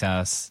Kathy's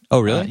house.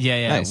 Oh, really?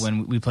 Yeah. Nice.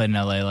 When we played in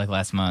LA like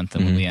last month,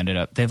 and when we ended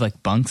up, they have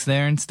like bunks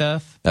there and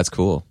stuff. That's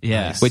cool.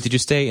 Yeah. Wait, did you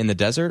stay in the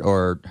desert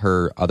or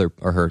her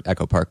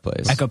Echo Park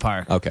place? Echo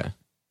Park. Okay.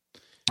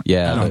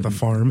 Yeah, Not the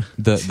farm.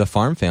 the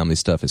farm family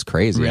stuff is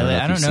crazy. Really? I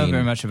if don't you've know seen-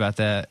 very much about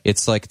that.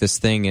 It's like this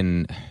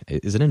thing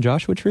is it in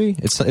Joshua Tree?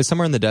 It's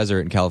somewhere in the desert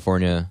in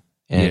California,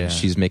 and Yeah.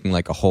 she's making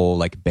like a whole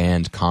like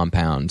band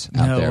compound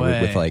out No there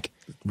way. with like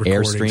Recording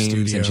airstreams,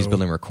 and she's studio.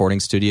 building a recording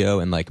studio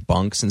and like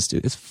bunks and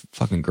studio. It's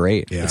fucking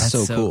great. Yeah. It's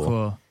That's so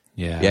cool.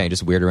 yeah. Yeah, you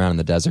just weird around in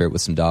the desert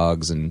with some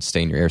dogs and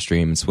stay in your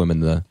airstream and swim in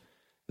the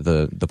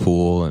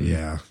pool and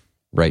Yeah.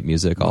 write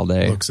music all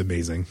day. Looks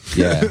amazing.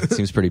 Yeah, it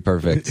seems pretty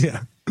perfect.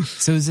 Yeah.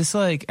 So is this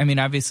like? I mean,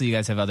 obviously you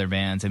guys have other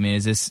bands. I mean,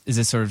 is this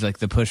sort of like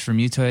the push for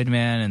Mutoid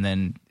Man, and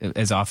then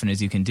as often as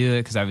you can do it,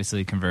 because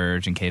obviously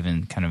Converge and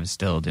Caven kind of is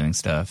still doing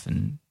stuff,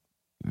 and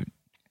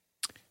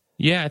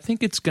Yeah, I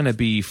think it's going to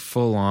be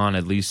full on,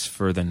 at least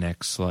for the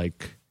next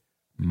like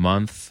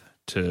month,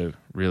 to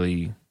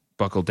really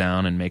buckle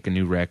down and make a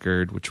new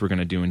record, which we're going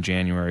to do in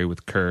January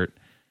with Kurt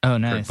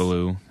nice.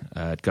 Ballou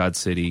at God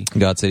City.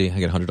 God City, I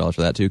get $100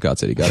 for that too. God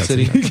City, God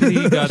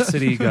City. God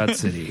City, God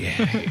City.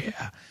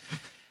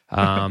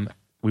 Yeah.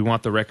 We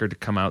want the record to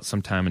come out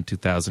sometime in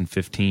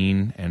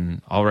 2015,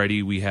 and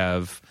already we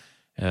have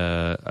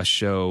a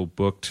show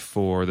booked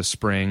for the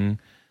spring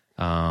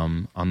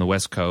on the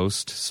West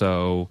Coast.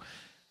 So,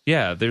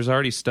 yeah, there's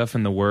already stuff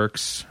in the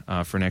works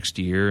for next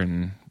year,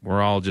 and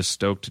we're all just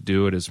stoked to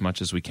do it as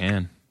much as we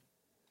can.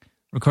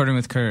 Recording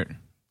with Kurt,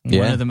 one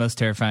Yeah. of the most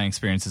terrifying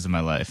experiences of my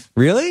life.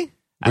 Really?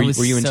 I was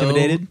were you so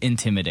intimidated?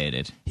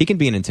 Intimidated. He can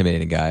be an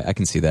intimidating guy. I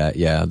can see that.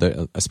 Yeah,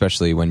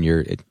 especially when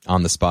you're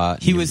on the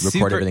spot. He you was record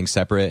super- everything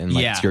separate, and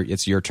like Yeah.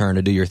 it's your turn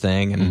to do your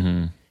thing.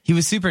 And He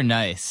was super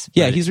nice.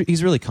 yeah, but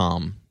he's really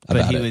calm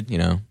about he it. would- You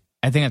know,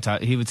 I think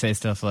he would say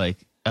stuff like,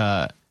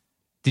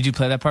 "Did you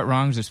play that part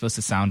wrong? Or is it supposed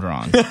to sound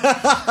wrong?"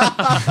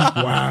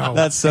 Wow.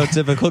 that's so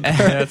typical.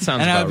 That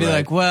sounds and I about would be right.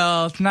 like,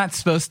 "Well, it's not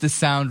supposed to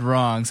sound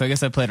wrong." So I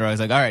guess I played it wrong. I was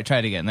like, "All right, try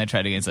it again." And I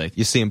tried it again. It's like,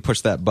 You see him push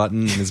that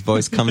button, and his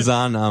voice comes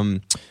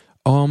on.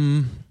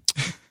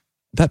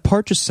 That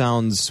part just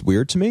sounds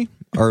weird to me,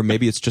 or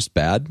maybe it's just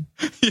bad.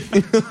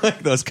 Like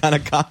those kind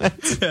of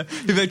comments.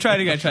 if I tried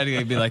it again,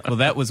 I'd be like, "Well,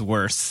 that was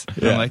worse."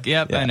 And I'm like,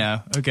 "Yep, Yeah. I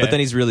know." Okay, But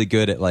then he's really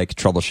good at like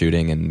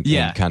troubleshooting and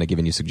Yeah. kind of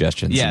giving you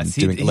suggestions Yes, and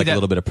he- doing he like a does-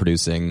 little bit of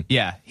producing.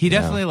 yeah, he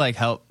definitely like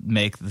helped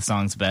make the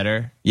songs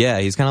better. Yeah,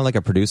 he's kind of like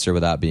a producer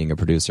without being a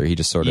producer. He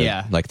just sort of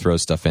Yeah. like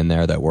throws stuff in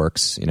there that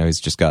works. You know, he's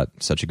just got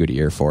such a good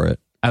ear for it.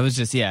 I was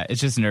just, it's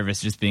just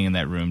nervous just being in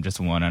that room, just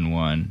one on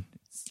one,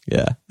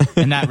 Yeah.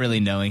 and not really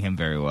knowing him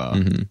very well.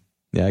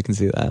 Yeah, I can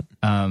see that.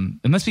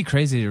 It must be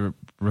crazy to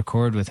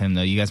record with him,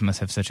 though. You guys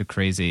must have such a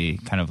crazy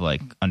kind of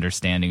like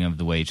understanding of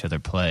the way each other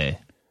play.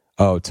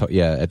 Oh,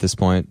 yeah, at this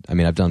point, I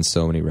mean, I've done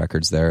so many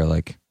records there,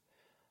 like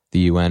the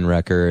UN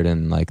record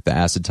and like the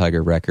Acid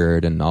Tiger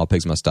record, and All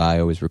Pigs Must Die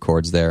always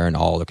records there, and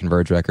all the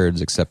Converge records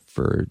except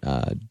for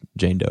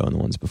Jane Doe and the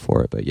ones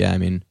before it. But yeah, I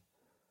mean,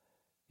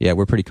 yeah,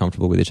 we're pretty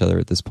comfortable with each other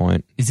at this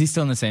point. Is he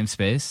still in the same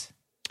space?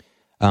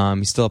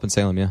 He's still up in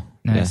Salem, yeah.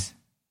 Nice. Yeah.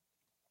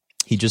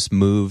 He just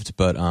moved,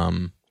 but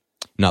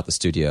not the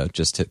studio,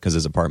 just because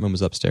his apartment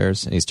was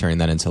upstairs, and he's turning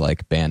that into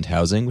like band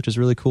housing, which is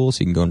really cool. So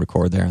you can go and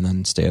record there and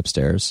then stay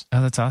upstairs.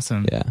 Oh, that's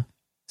awesome. Yeah.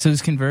 So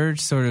is Converge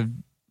sort of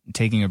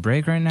taking a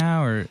break right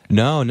now, or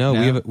No, No?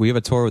 we have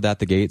a tour with At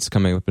the Gates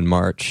coming up in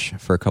March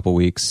for a couple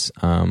weeks,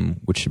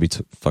 which should be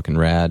fucking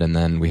rad. And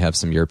then we have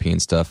some European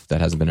stuff that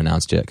hasn't been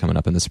announced yet coming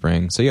up in the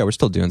spring. So yeah, we're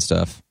still doing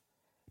stuff.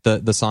 The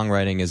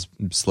songwriting is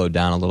slowed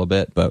down a little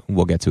bit, but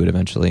we'll get to it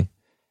eventually.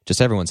 Just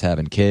everyone's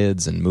having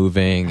kids and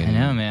moving, and I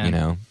know, man. you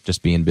know,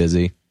 just being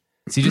busy.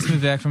 so you just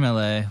moved back from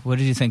LA? What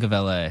did you think of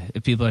LA?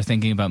 If people are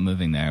thinking about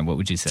moving there, what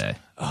would you say?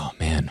 Oh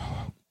man.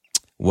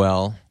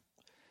 Well,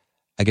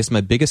 I guess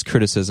my biggest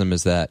criticism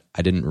is that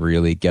I didn't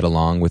really get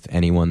along with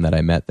anyone that I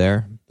met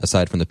there,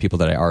 aside from the people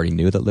that I already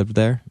knew that lived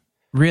there.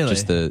 Really?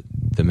 Just the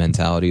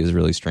mentality is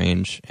really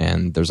strange,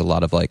 and there's a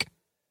lot of like,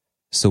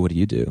 so what do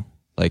you do?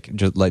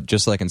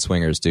 Just like in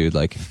Swingers, dude,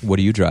 like, what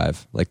do you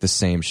drive? Like the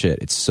same shit.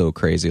 It's so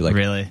crazy. Like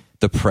Really?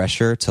 the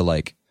pressure to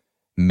like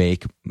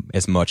make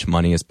as much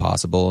money as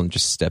possible and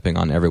just stepping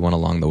on everyone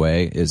along the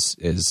way is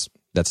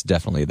that's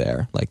definitely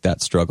there. Like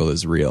that struggle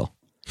is real.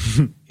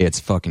 It's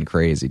fucking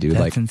crazy, dude.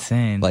 That's like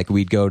insane. Like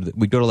we'd go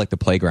to like the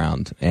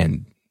playground,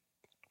 and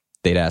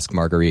they'd ask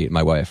Marguerite,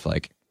 my wife,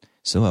 like,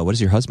 so what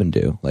does your husband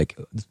do? Like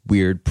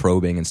weird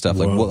probing and stuff.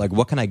 Whoa. Like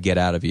what can I get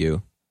out of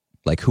you?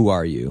 Like, who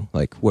are you?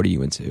 Like, what are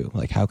you into?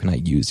 Like, how can I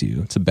use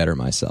you to better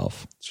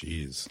myself?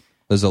 Jeez.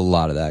 There's a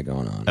lot of that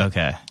going on.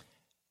 Okay.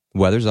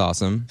 Weather's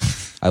awesome.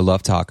 I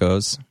love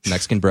tacos.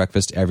 Mexican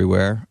breakfast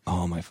everywhere.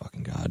 Oh my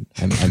fucking God.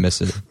 I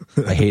miss it.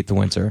 I hate the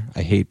winter.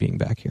 I hate being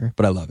back here,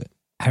 but I love it.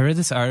 I read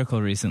this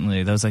article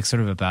recently that was like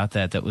sort of about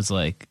that was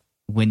like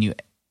when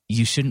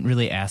you shouldn't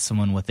really ask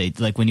someone what they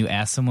like when you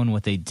ask someone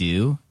what they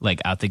do, like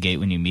out the gate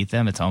when you meet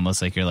them, it's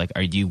almost like you're like,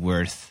 are you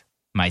worth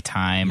my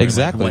time? Or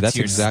exactly. Like, That's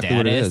your exactly status?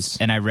 what it is.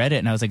 And I read it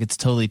and I was like, it's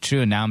totally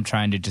true. And now I'm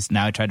trying to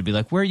I try to be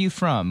like, where are you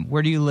from?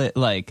 Where do you live?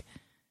 Like,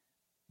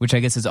 which I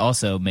guess is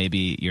also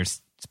maybe your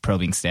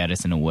probing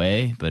status in a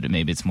way, but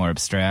maybe it's more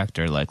abstract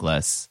or like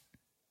less.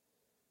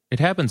 It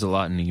happens a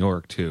lot in New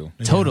York too.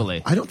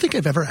 Totally. I don't think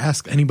I've ever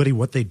asked anybody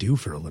what they do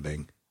for a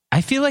living.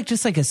 I feel like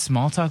just like a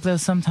small talk though,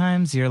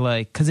 sometimes you're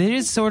like, because it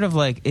is sort of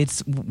like, it's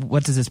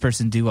what does this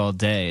person do all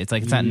day? It's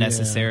like, it's not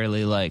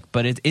necessarily like,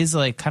 but it is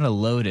like kind of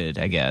loaded,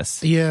 I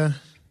guess. Yeah.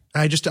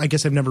 I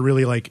guess I've never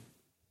really like,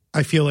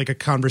 I feel like a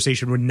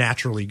conversation would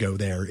naturally go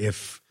there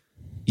if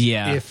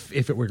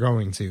it were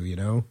going to, you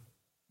know?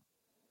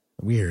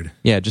 Weird.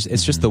 Yeah,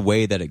 it's just the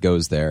way that it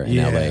goes there in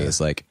LA is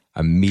like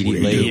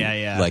immediately.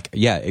 Yeah. Like,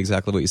 yeah,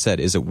 exactly what you said.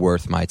 Is it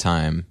worth my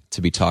time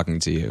to be talking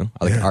to you?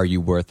 Like, are you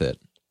worth it?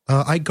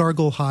 I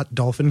gargle hot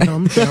dolphin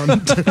cum down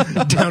at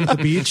the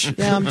beach.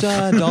 Yeah, I'm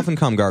dolphin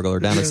cum gargler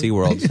down at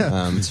SeaWorld.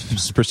 Yeah.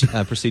 It's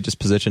prestigious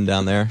position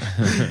down there.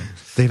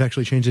 They've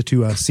actually changed it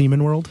to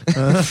Seaman World.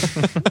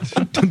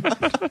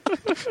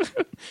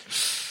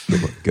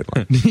 Good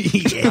one.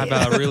 How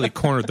about really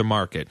cornered the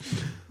market?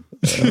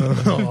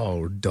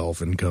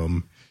 Dolphin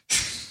cum.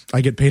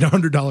 I get paid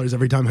 $100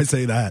 every time I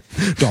say that.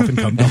 Dolphin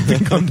cum,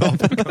 dolphin cum,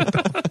 dolphin cum,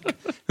 dolphin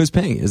cum. Who's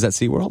paying? Is that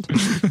SeaWorld?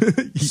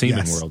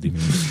 Seaman World, you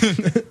mean?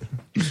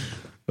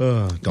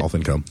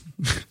 Dolphin cum.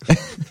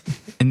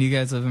 And you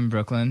guys live in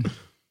Brooklyn.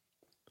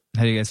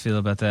 How do you guys feel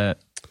about that?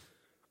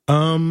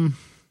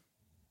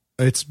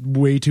 It's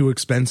way too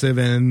expensive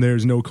and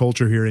there's no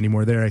culture here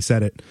anymore. There, I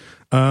said it.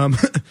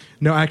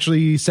 No,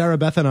 actually, Sarah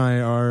Beth and I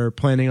are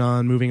planning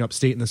on moving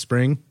upstate in the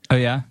spring. Oh,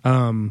 yeah?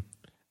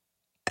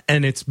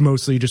 And it's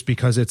mostly just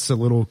because it's a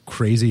little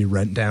crazy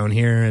rent down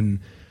here. And,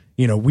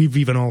 you know, we've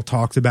even all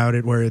talked about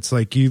it where it's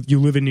like you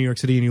live in New York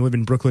City and you live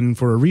in Brooklyn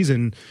for a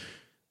reason,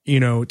 you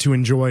know, to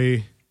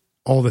enjoy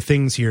all the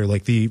things here,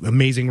 like the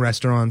amazing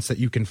restaurants that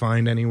you can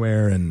find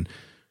anywhere and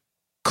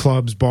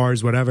clubs,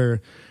 bars,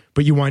 whatever.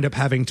 But you wind up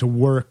having to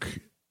work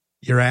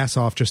your ass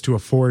off just to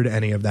afford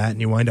any of that. And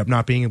you wind up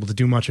not being able to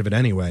do much of it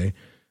anyway,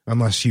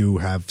 unless you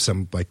have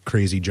some like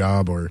crazy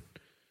job or,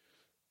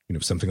 you know,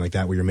 something like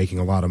that where you're making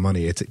a lot of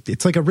money.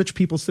 It's like a rich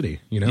people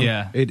city, you know?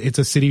 Yeah. It's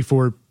a city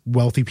for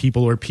wealthy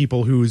people or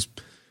people whose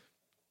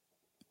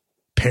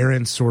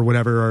parents or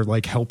whatever are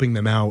like helping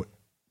them out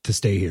to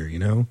stay here, you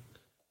know?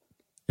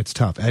 It's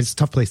tough. It's a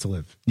tough place to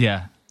live.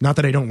 Yeah. Not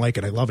that I don't like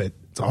it. I love it.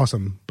 It's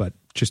awesome, but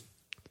just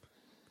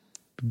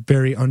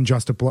very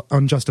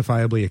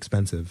unjustifiably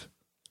expensive,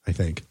 I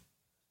think.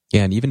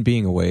 Yeah, and even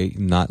being away,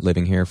 not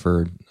living here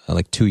for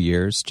like 2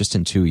 years, just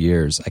in 2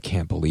 years, I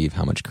can't believe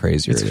how much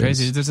crazier It's it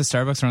crazy. is. There's a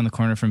Starbucks around the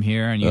corner from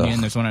here on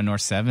Union. There's one on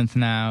North 7th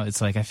now. It's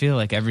like, I feel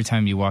like every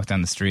time you walk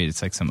down the street,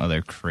 it's like some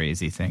other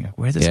crazy thing.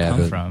 Where did this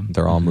come from?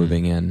 They're all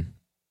moving in.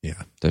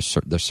 Yeah.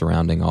 They're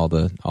surrounding all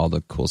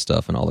the cool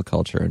stuff and all the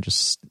culture and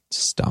just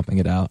stomping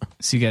it out.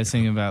 So you guys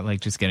thinking about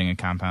like just getting a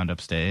compound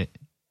upstate?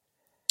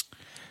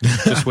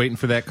 Just waiting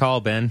for that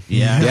call, Ben.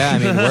 Yeah. Yeah, I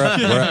mean,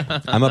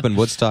 I'm up in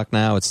Woodstock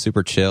now. It's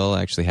super chill.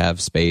 I actually have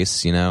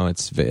space, you know.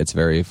 It's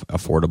very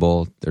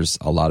affordable. There's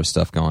a lot of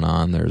stuff going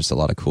on. There's a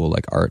lot of cool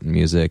like art and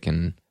music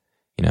and,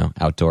 you know,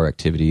 outdoor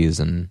activities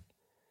and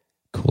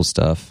cool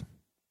stuff.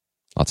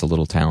 Lots of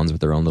little towns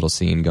with their own little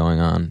scene going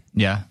on.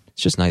 Yeah.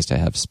 It's just nice to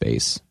have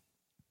space.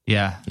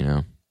 Yeah. You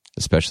know,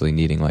 especially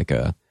needing like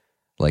a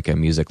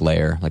music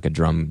lair, like a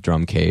drum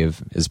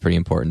cave is pretty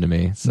important to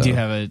me. So. Do you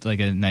have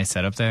a nice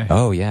setup there?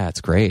 Oh yeah,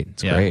 it's great.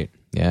 It's great.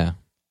 Yeah.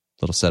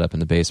 Little setup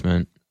in the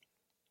basement.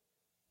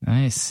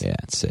 Nice. Yeah,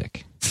 it's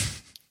sick.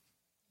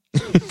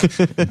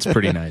 It's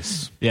pretty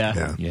nice.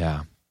 Yeah.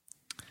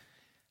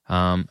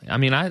 I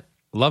mean, I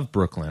love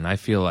Brooklyn. I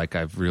feel like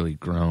I've really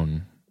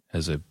grown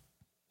as a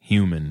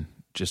human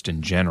just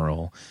in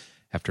general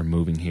after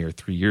moving here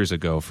 3 years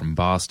ago from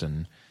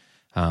Boston.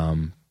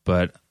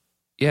 But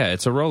yeah,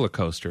 it's a roller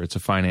coaster. It's a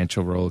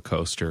financial roller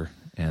coaster.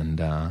 And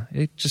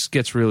it just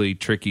gets really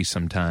tricky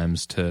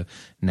sometimes to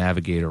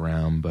navigate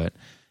around. But,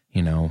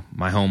 you know,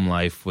 my home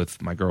life with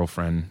my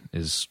girlfriend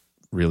is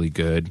really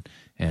good.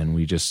 And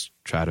we just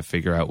try to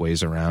figure out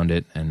ways around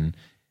it. And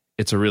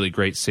it's a really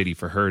great city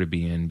for her to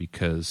be in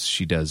because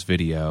she does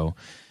video.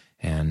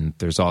 And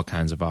there's all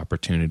kinds of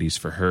opportunities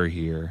for her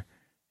here.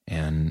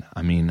 And,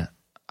 I mean,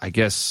 I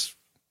guess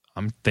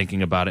I'm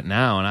thinking about it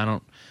now, and I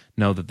don't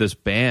know that this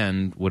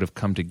band would have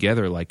come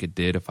together like it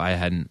did if I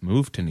hadn't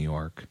moved to New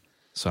York.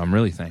 So I'm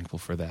really thankful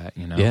for that,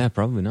 you know? Yeah,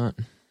 probably not.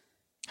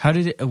 Where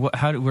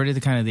did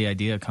the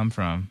idea come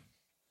from?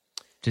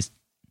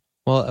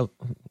 Well,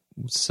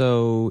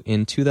 so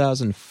in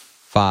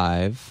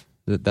 2005,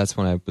 that's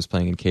when I was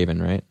playing in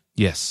Cave-In, right?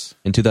 Yes.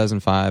 In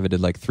 2005, I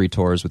did like 3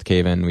 tours with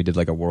Cave-In. We did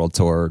like a world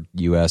tour,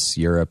 US,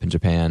 Europe, and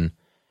Japan.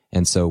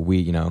 And so we,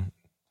 you know,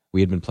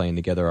 we had been playing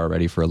together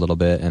already for a little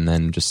bit, and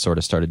then just sort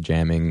of started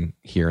jamming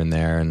here and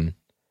there, and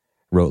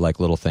wrote like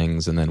little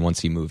things. And then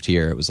once he moved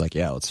here, it was like,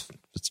 yeah, let's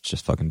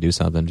just fucking do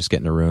something, just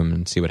get in a room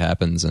and see what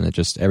happens. And it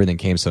just, everything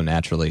came so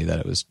naturally that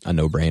it was a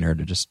no-brainer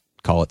to just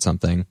call it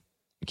something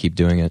and keep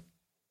doing it.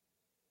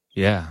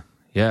 Yeah,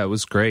 it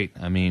was great.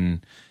 I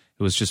mean,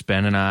 it was just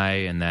Ben and I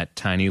in that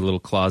tiny little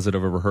closet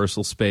of a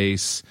rehearsal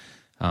space.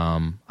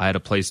 I had a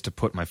place to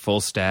put my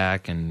full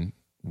stack, and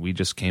we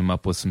just came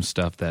up with some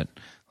stuff that,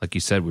 like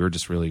you said, we were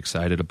just really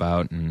excited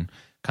about and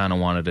kind of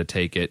wanted to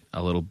take it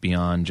a little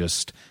beyond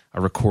just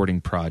a recording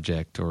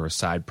project or a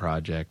side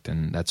project.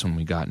 And that's when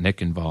we got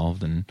Nick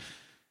involved. And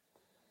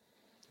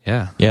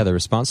yeah, the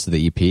response to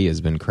the EP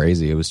has been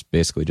crazy. It was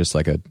basically just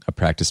like a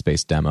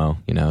practice-based demo,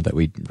 that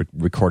we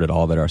recorded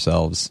all of it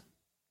ourselves.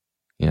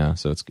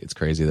 So it's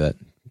crazy that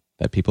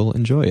people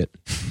enjoy it.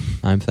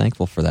 I'm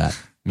thankful for that.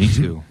 Me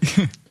too.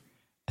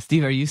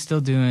 Steve, are you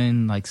still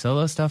doing like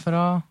solo stuff at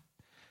all?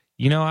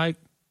 I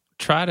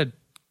try to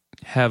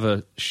have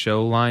a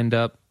show lined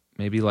up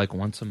maybe like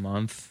once a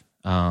month,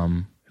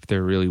 if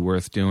they're really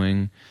worth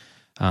doing,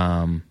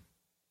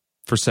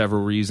 for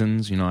several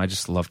reasons. I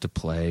just love to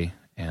play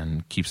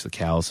and keeps the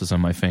calluses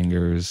on my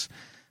fingers.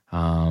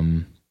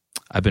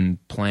 I've been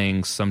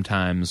playing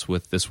sometimes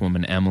with this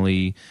woman,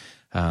 Emily,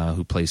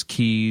 who plays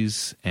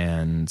keys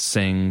and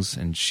sings,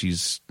 and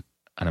she's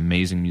an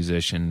amazing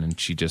musician, and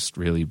she just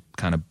really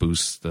kind of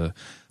boosts the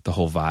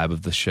whole vibe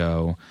of the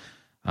show.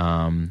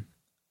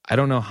 I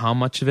don't know how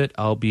much of it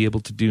I'll be able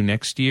to do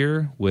next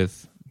year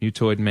with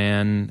Mutoid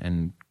Man,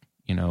 and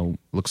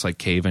looks like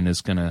Caven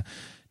is going to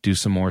do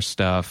some more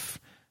stuff.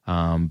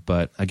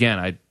 But again,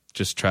 I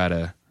just try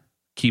to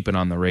keep it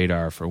on the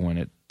radar for when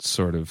it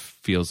sort of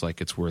feels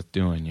like it's worth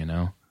doing,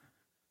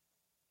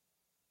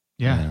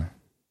 Yeah.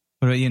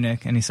 What about you,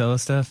 Nick? Any solo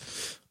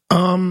stuff?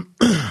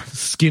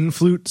 Skin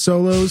flute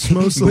solos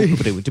mostly. A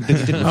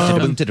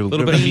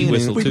little bit of meat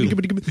whistle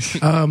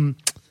too.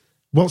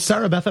 Well,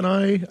 Sarah Beth and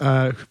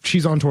I,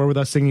 she's on tour with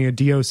us singing a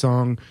Dio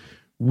song.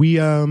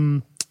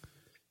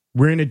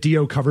 We're in a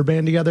Dio cover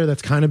band together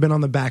that's kind of been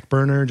on the back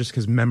burner just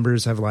because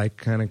members have like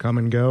kind of come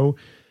and go.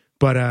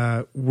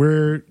 But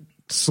we're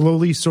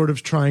slowly sort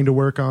of trying to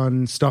work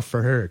on stuff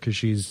for her because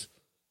she's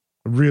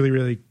a really,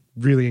 really,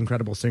 really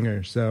incredible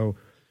singer. So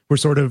we're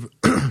sort of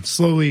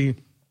slowly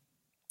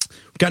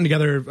gotten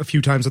together a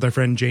few times with our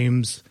friend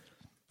James,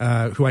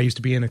 who I used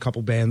to be in a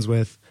couple bands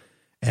with,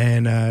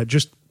 and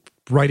just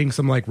writing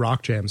some like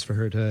rock jams for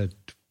her to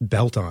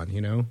belt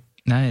on,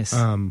 Nice.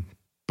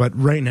 But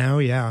right now,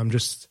 I'm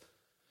just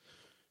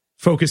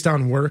focused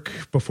on work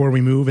before we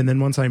move. And then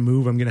once I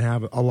move, I'm going to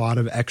have a lot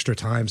of extra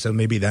time. So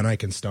maybe then I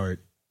can start,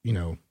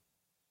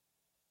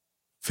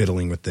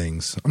 fiddling with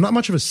things. I'm not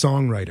much of a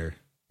songwriter,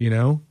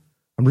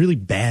 I'm really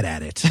bad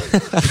at it.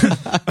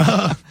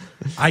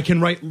 I can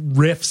write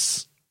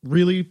riffs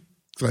really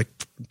like,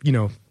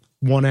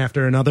 one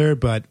after another,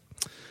 but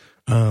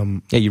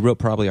you wrote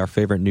probably our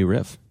favorite new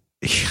riff.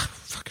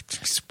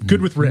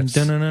 Good with riffs.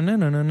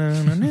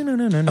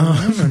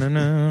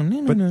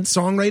 But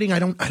songwriting, I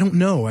don't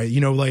know.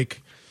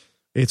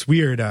 It's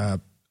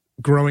weird.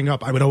 Growing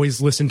up, I would always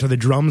listen to the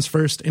drums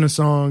first in a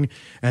song,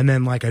 and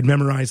then like I'd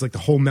memorize like the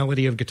whole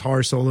melody of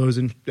guitar solos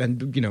and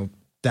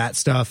that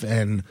stuff.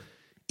 And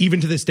even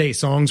to this day,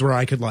 songs where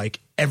I could like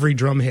every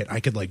drum hit,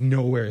 I could like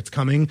know where it's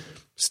coming.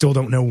 Still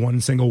don't know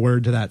one single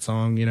word to that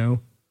song.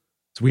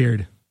 It's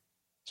weird.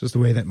 It's just the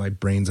way that my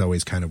brain's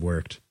always kind of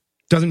worked.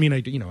 Doesn't mean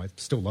I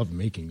still love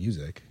making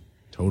music.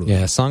 Totally.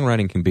 Yeah,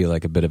 songwriting can be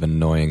like a bit of an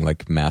annoying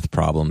like math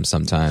problem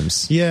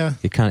sometimes. Yeah.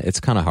 It's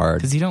kind of hard.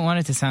 Because you don't want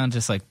it to sound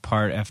just like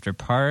part after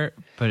part,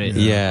 but it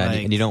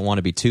and you don't want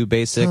to be too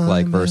basic,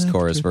 like verse,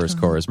 chorus,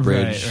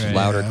 bridge,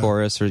 louder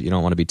chorus, or you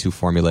don't want to be too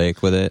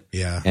formulaic with it.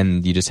 Yeah.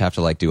 And you just have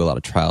to like do a lot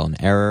of trial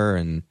and error,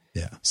 and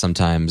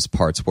sometimes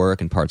parts work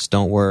and parts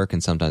don't work,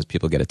 and sometimes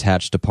people get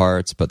attached to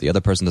parts, but the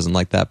other person doesn't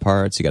like that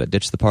part, so you got to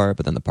ditch the part,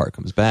 but then the part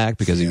comes back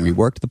because you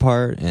reworked the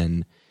part,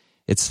 and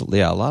it's a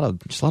lot of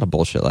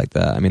bullshit like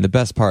that. I mean, the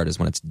best part is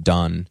when it's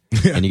done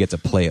and you get to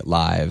play it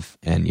live,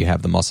 and you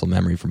have the muscle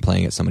memory from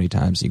playing it so many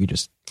times. You can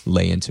just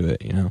lay into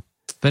it,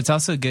 But it's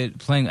also good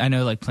playing. I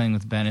know, like playing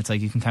with Ben, it's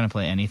like you can kind of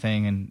play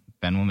anything, and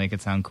Ben will make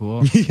it sound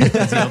cool. Yeah,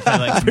 he'll play,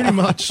 like, pretty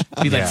much.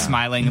 Be like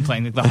smiling and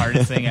playing like the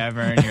hardest thing ever,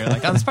 and you're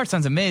like, "Oh, this part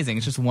sounds amazing.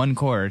 It's just one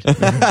chord."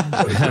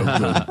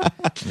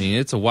 I mean,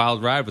 it's a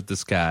wild ride with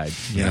this guy.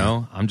 You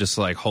know, I'm just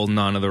like holding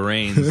on to the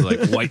reins,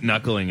 like white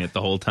knuckling it the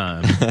whole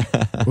time.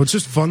 Well, it's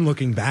just fun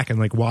looking back and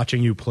like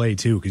watching you play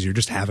too, because you're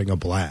just having a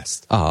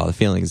blast. Oh, the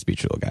feeling is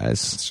mutual,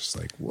 guys. It's just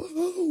like,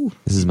 whoa.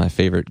 This is my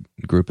favorite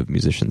group of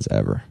musicians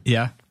ever.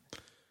 Yeah.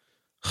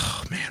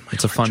 Oh man,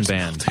 it's a fun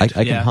band.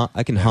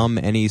 I can hum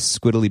any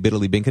squiddly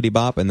biddly binkety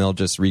bop, and they'll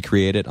just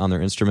recreate it on their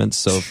instruments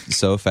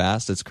so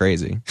fast, it's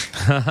crazy.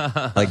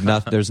 Like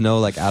there's no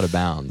like out of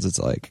bounds. It's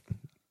like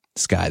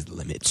Sky's the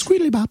limit.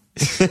 Squealy bop.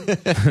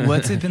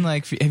 What's it been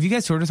like? Have you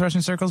guys toured with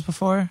Russian Circles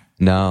before?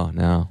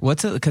 No.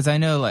 What's it? Because I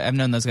know, like, I've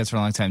known those guys for a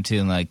long time too,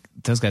 and like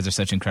those guys are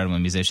such incredible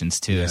musicians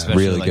too.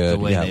 Especially Really like good. the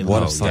way Yeah, they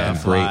what a look fucking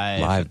stuff great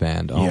live. live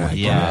band. Oh my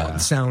Yeah.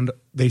 god.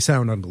 They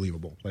sound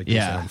unbelievable. Like they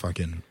Yeah. sound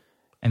fucking.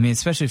 I mean,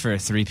 especially for a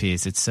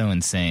 3-piece, it's so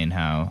insane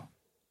how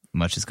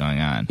much is going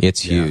on.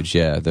 It's huge.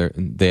 Yeah,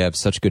 they have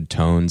such good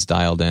tones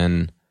dialed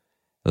in.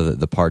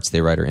 The parts they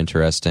write are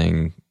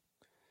interesting.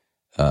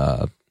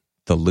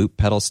 The loop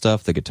pedal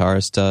stuff the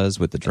guitarist does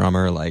with the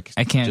drummer, like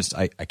I can't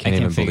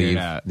even figure it believe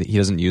out. that he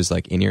doesn't use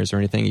like in-ears or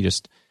anything. He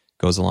just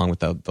goes along with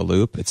the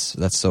loop.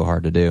 That's so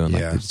hard to do, and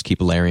like Yeah. they just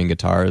keep layering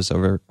guitars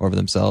over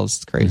themselves.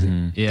 It's crazy.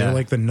 Yeah, They're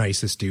like the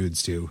nicest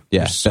dudes too. Yeah,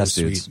 They're so best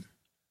dudes. sweet.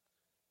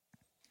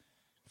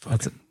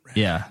 That's-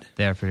 yeah,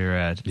 they are pretty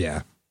rad.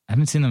 Yeah. I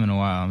haven't seen them in a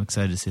while. I'm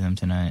excited to see them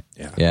tonight.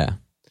 Yeah.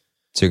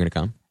 So you're gonna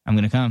come? I'm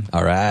gonna come.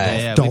 All right.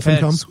 Yeah, Dolphin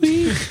come.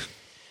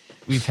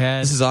 We've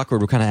had. This is awkward.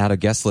 We're kind of out of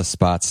guest list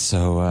spots,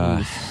 so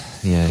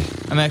yeah.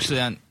 I'm actually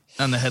on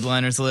the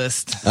headliners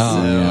list.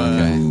 Oh, so,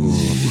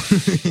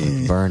 yeah,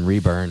 okay. Burn,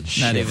 reburn. Not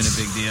Shit. even a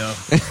big deal.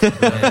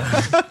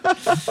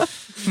 Yeah.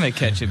 Might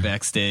catch it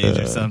backstage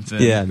or something.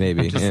 Yeah,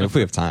 maybe. And if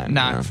we have time.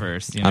 Not you know.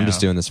 first. You I'm know.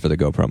 just doing this for the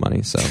GoPro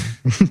money, so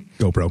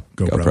GoPro.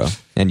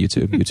 GoPro and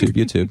YouTube.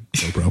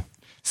 GoPro.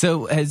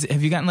 So,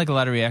 have you gotten like a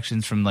lot of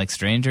reactions from like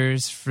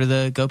strangers for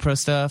the GoPro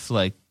stuff?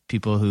 Like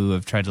people who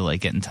have tried to like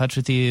get in touch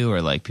with you,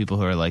 or like people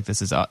who are like,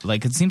 "This is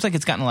like." It seems like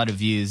it's gotten a lot of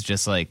views,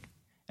 just like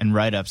and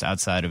write ups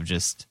outside of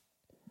just.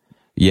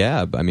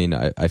 Yeah, I mean,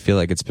 I feel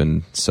like it's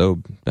been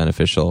so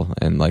beneficial,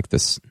 and like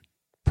this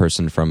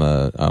person from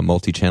a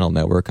multi-channel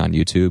network on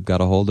YouTube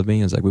got a hold of me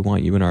and was like, "We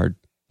want you in our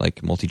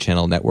like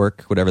multi-channel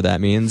network, whatever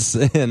that means."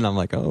 And I'm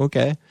like, "Oh,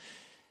 okay."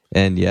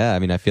 And yeah, I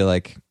mean, I feel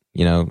like,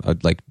 you know,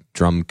 like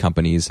drum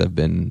companies have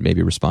been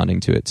maybe responding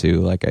to it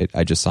too. Like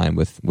I just signed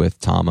with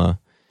Tama,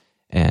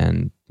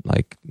 and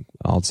like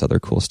all this other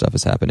cool stuff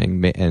is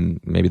happening, and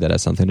maybe that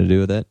has something to do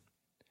with it.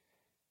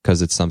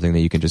 Because it's something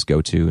that you can just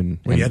go to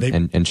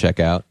and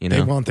check out. You know,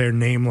 They want their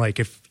name. Like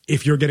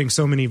if you're getting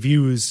so many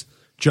views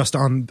just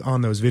on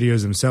those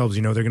videos themselves,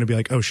 you know, they're going to be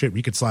like, oh shit,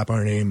 we could slap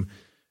our name.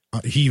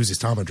 He uses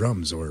Tama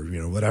drums, or you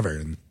know, whatever,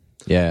 and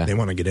yeah, they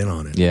want to get in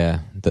on it. yeah.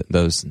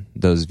 Those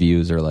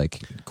views are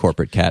like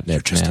corporate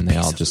catnip, just man. a They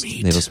piece all of just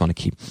meat. they just want to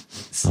keep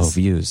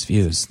views.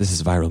 This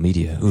is viral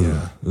media.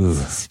 Ooh.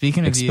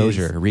 Speaking of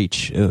Exposure, views,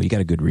 reach. Oh, you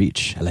got a good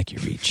reach. I like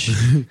your reach.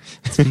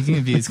 speaking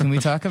of views, can we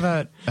talk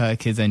about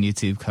kids on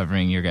YouTube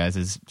covering your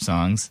guys'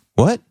 songs?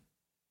 What?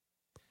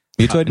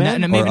 Mutoid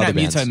Man? No, maybe Or not other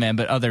bands? Mutoid Man,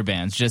 but other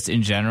bands, just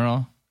in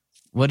general.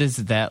 What is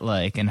that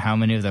like, and how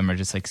many of them are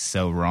just like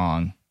so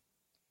wrong?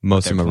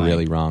 Most of they're them are playing.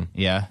 really wrong,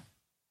 Yeah,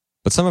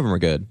 but some of them are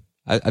good.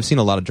 I've seen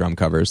a lot of drum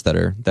covers that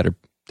are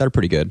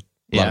pretty good.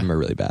 A lot Yeah. of them are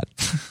really bad.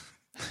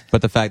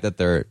 But the fact that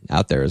they're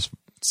out there is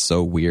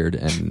so weird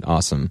and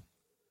awesome.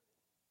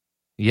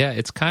 Yeah,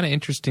 it's kind of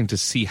interesting to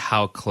see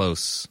how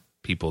close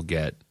people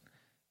get.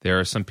 There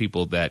are some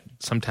people that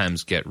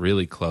sometimes get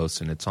really close,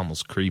 and it's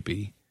almost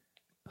creepy.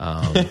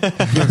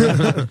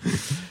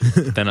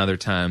 Then other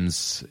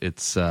times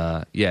it's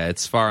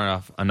it's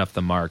far enough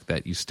the mark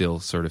that you still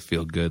sort of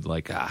feel good,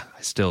 like I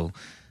still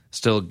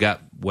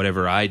got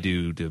whatever I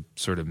do to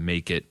sort of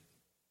make it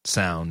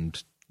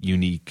sound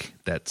unique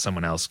that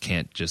someone else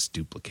can't just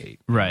duplicate.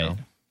 you right. know?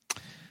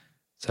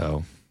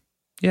 So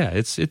yeah,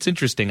 it's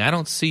interesting. I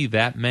don't see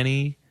that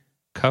many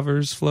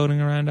covers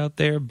floating around out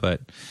there,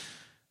 but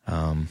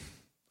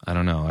I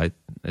don't know.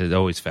 It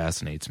always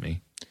fascinates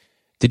me.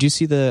 Did you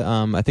see the?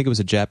 I think it was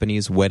a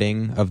Japanese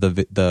wedding of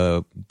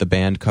the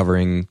band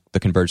covering the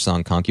Converge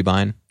song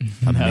 "Concubine."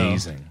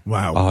 Amazing.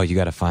 Wow. Oh, you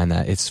got to find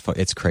that.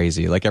 It's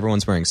crazy. Like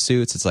everyone's wearing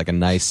suits. It's like a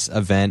nice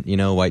event, you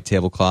know, white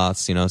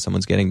tablecloths. You know,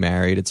 someone's getting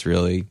married. It's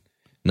really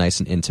nice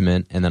and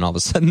intimate. And then all of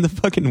a sudden, the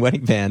fucking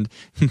wedding band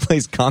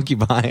plays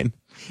 "Concubine,"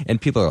 and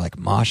people are like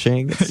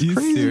moshing. It's Are you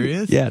crazy.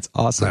 serious? Yeah, it's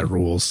awesome. That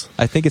rules.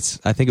 I think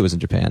it was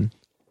in Japan.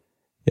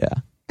 Yeah.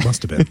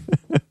 Must have been.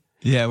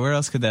 Yeah, where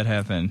else could that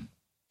happen?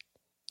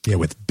 Yeah,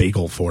 with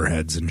bagel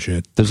foreheads and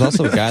shit. There's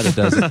also a guy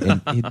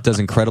that he does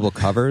incredible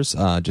covers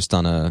just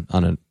on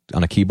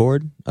a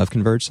keyboard of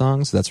Converge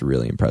songs. That's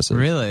really impressive.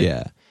 Really?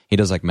 Yeah. He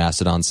does like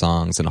Mastodon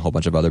songs and a whole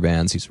bunch of other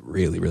bands. He's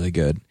really, really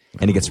good.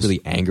 And he gets really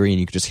angry, and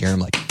you can just hear him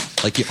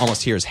like you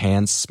almost hear his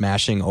hands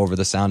smashing over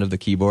the sound of the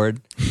keyboard.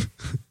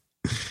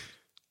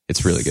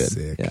 It's really good.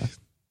 Sick. Yeah.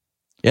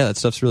 Yeah, that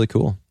stuff's really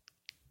cool.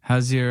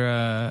 How's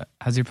your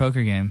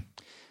poker game?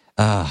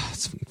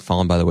 It's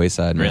fallen by the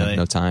wayside, man. Really?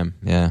 No time.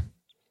 Yeah.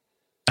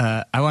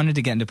 I wanted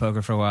to get into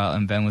poker for a while,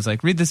 and Ben was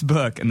like, "Read this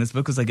book," and this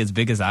book was like as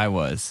big as I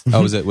was.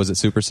 Oh, was it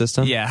Super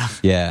System? Yeah.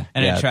 Yeah.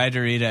 And yeah. I tried to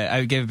read it.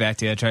 I gave it back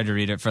to you. I tried to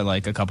read it for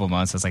like a couple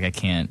months. I was like, I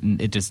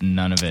can't. It just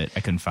none of it. I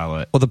couldn't follow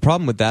it. Well, the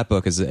problem with that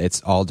book is that it's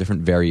all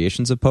different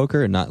variations of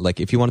poker, and not like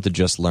if you wanted to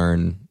just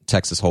learn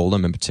Texas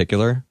Hold'em in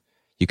particular,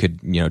 you could,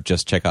 you know,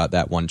 just check out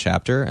that one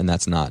chapter, and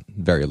that's not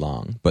very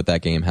long. But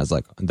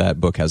that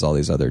book has all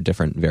these other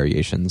different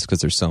variations because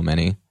there's so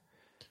many.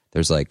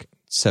 There's like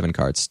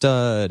 7-card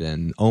stud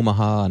and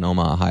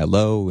Omaha High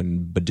Low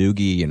and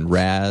Badoogie and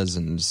Raz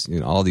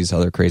and all these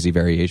other crazy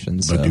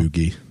variations.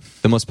 Badoogie.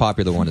 The most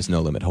popular one is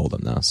No Limit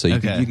Hold'em, though. So you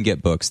can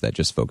get books that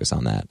just focus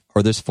on that,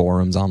 or there's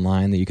forums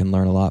online that you can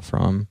learn a lot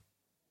from.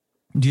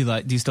 Do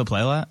you still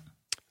play a lot?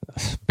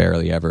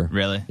 Barely ever.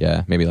 Really?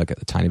 Yeah, maybe like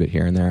a tiny bit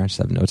here and there. I just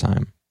have no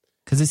time.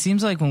 Because it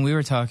seems like when we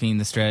were talking,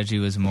 the strategy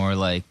was more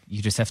like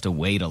you just have to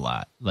wait a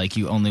lot. Like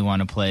you only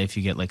want to play if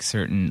you get like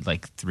certain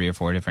 3 or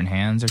 4 different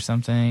hands or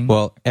something.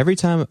 Well, every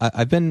time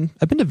I've been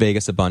to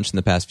Vegas a bunch in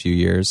the past few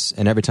years,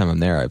 and every time I'm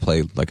there, I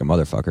play like a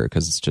motherfucker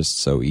because it's just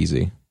so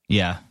easy.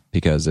 Yeah.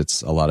 Because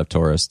it's a lot of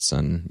tourists,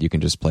 and you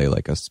can just play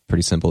like a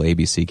pretty simple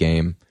ABC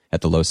game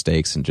at the low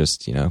stakes and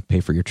just pay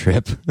for your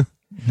trip.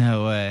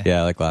 No way.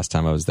 Yeah, like last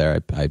time I was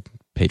there, I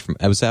paid for.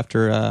 I was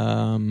after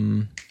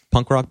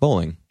Punk Rock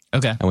Bowling.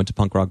 Okay. I went to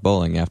Punk Rock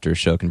Bowling after a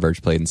show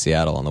Converge played in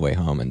Seattle on the way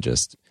home, and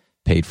just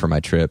paid for my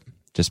trip,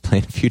 just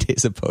playing a few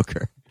days of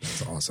poker.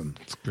 That's awesome.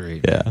 It's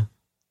great. Yeah.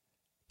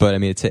 But I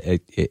mean,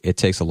 it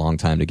takes a long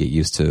time to get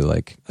used to,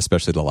 like,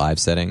 especially the live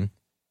setting,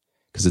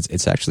 because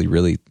it's actually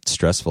really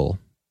stressful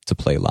to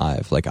play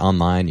live. Like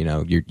online,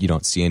 you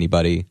don't see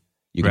anybody.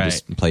 You can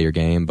just play your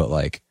game, but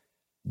like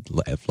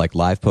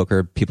live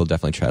poker, people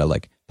definitely try to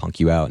like punk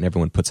you out, and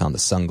everyone puts on the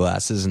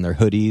sunglasses and their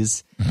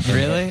hoodies.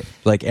 Really?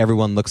 Like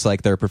everyone looks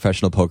like they're a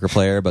professional poker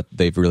player, but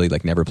they've really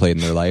like never played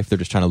in their life. They're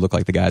just trying to look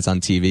like the guys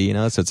on TV,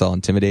 so it's all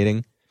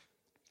intimidating.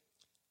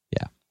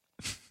 Yeah.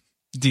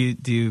 Do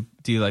you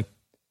like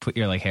put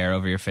your like hair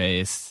over your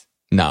face?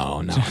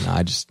 No.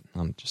 I'm just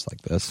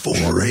like this.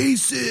 4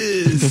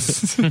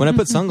 aces. When I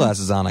put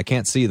sunglasses on, I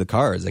can't see the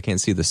cards. I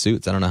can't see the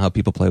suits. I don't know how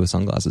people play with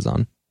sunglasses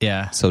on.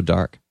 Yeah. It's so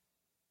dark.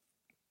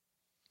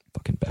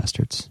 Fucking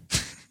bastards.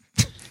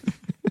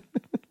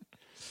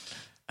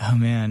 Oh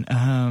man.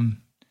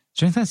 Is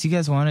there anything else you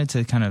guys wanted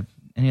to kind of,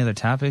 any other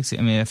topics? I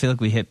mean, I feel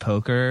like we hit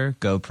poker,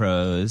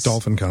 GoPros,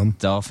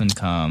 Dolphin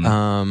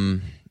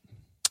Come.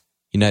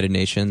 United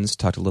Nations,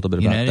 talked a little bit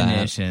about that. United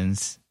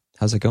Nations.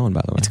 How's it going,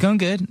 by the way? It's going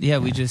good. Yeah,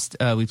 we just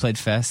we played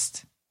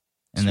Fest,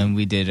 and then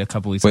we did a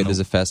couple weeks. Wait, there's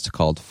a fest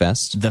called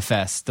Fest? The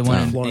Fest, the one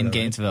in Florida,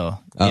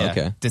 Gainesville. Oh, yeah.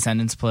 okay.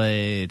 Descendants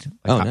played.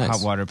 Nice.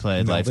 Hot Water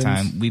played. Melvins.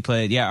 Lifetime. We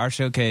played. Yeah, our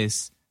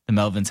showcase. The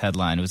Melvins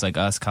headline. It was like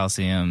us,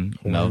 Coliseum,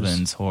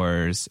 Melvins,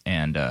 Horrors,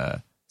 and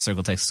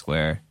Circle Texas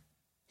Square.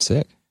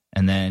 Sick.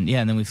 And then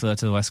we flew out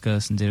to the West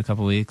Coast and did a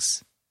couple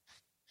weeks.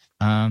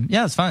 Yeah,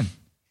 it was fun.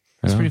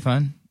 It was pretty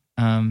fun.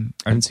 I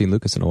haven't seen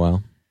Lucas in a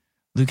while.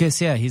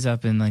 Lucas, yeah, he's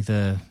up in like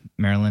the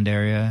Maryland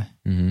area.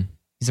 Mm-hmm.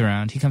 He's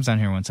around. He comes down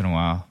here once in a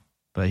while,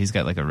 but he's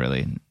got like a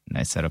really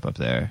nice setup up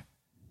there.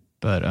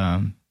 But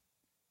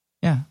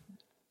yeah,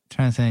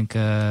 trying to think.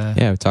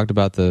 Yeah, we talked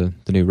about the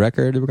new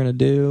record that we're gonna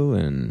do,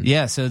 and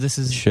yeah. So this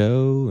is the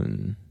show,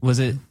 and was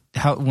it?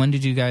 When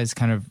did you guys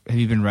have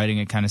you been writing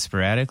it kind of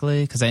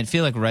sporadically? Because I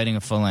feel like writing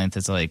a full length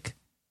is like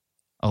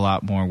a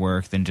lot more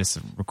work than just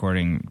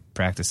recording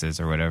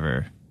practices or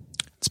whatever.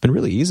 it's been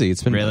really easy.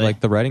 It's been really? like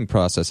the writing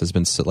process has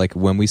been so, like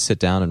when we sit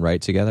down and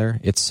write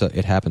together,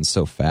 it happens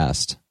so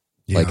fast.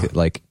 Yeah.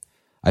 Like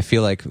I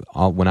feel like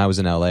when I was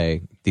in LA,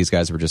 these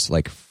guys were just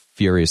like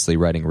furiously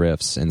writing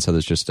riffs, and so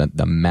there's just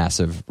a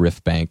massive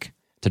riff bank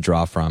to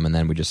draw from, and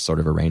then we just sort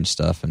of arrange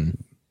stuff.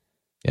 And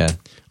yeah,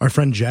 our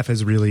friend Jeff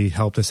has really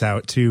helped us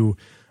out too.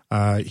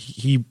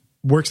 He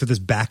works at this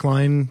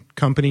backline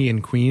company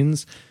in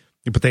Queens,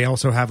 but they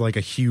also have like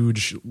a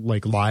huge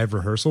like live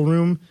rehearsal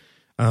room.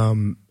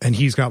 And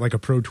he's got like a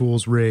Pro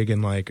Tools rig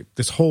and like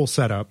this whole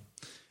setup.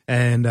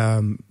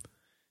 And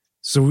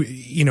so,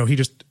 you know,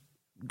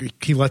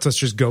 he lets us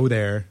just go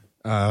there.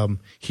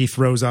 He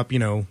throws up, you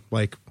know,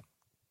 like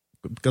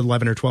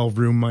 11 or 12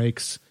 room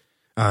mics,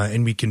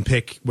 and we can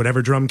pick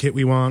whatever drum kit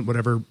we want,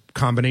 whatever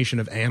combination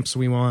of amps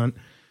we want,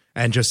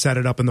 and just set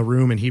it up in the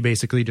room. And he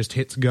basically just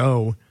hits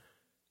go.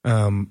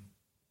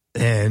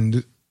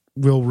 And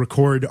we'll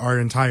record our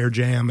entire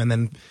jam, and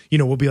then, you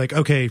know, we'll be like,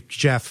 okay,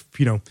 Jeff,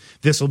 you know,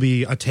 this will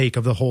be a take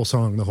of the whole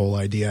song, the whole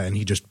idea. And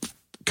he just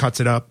cuts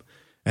it up.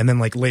 And then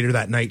like later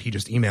that night, he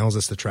just emails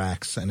us the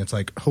tracks, and it's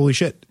like, holy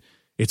shit,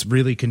 it's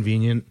really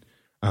convenient.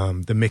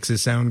 The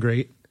mixes sound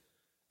great.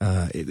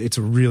 It's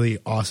a really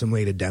awesome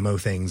way to demo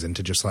things and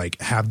to just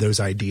like have those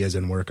ideas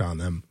and work on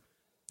them.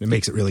 It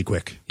makes it really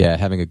quick. Yeah,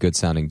 having a good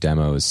sounding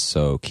demo is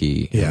so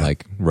key. Yeah. And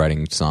like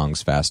writing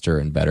songs faster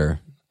and better.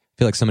 I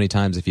feel like so many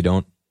times if you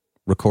don't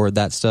record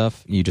that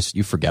stuff,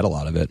 you forget a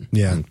lot of it.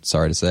 Yeah. I'm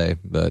sorry to say,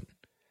 but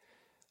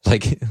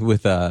like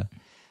with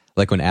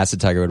like when Acid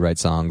Tiger would write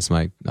songs,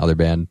 my other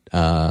band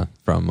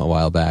from a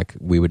while back,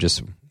 we would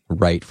just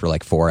write for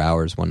like 4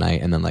 hours one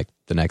night, and then like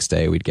the next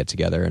day we'd get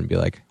together and be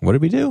like, what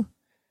did we do?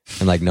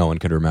 And like no one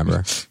could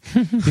remember.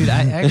 Dude,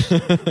 I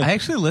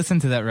actually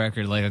listened to that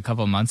record like a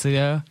couple months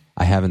ago.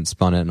 I haven't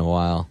spun it in a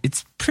while.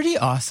 It's pretty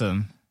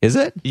awesome. Is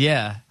it?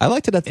 Yeah. I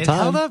liked it at the It time.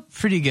 held up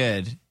pretty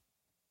good.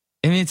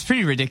 I mean, it's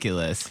pretty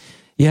ridiculous.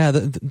 Yeah,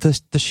 the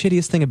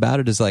shittiest thing about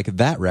it is like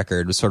that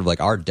record was sort of like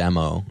our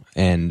demo,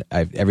 and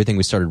everything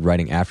we started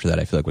writing after that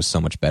I feel like was so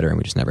much better, and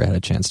we just never had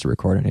a chance to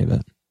record any of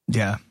it.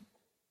 Yeah.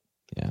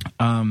 Yeah.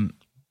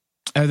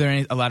 Are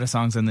there a lot of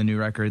songs on the new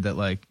record that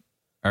like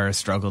are a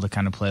struggle to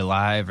kind of play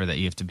live, or that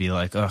you have to be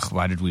like, ugh,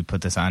 why did we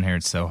put this on here?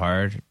 It's so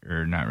hard,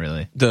 or not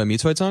really? The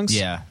Mutoid songs?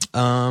 Yeah.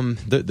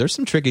 There's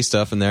some tricky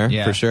stuff in there,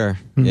 Yeah. for sure.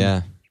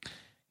 Yeah.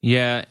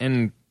 Yeah,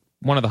 and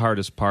one of the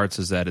hardest parts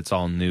is that it's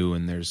all new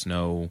and there's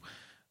no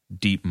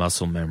deep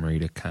muscle memory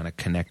to kind of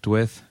connect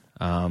with.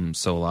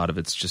 So a lot of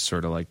it's just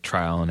sort of like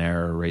trial and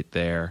error right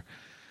there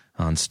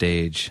on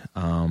stage.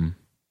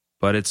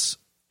 But it's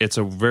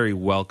a very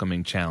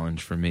welcoming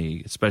challenge for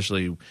me,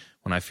 especially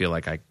when I feel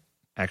like I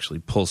actually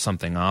pull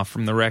something off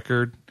from the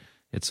record.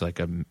 It's like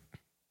a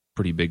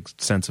pretty big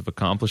sense of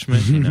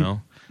accomplishment, you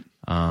know?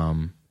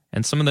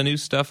 And some of the new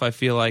stuff I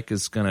feel like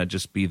is going to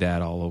just be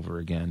that all over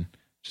again.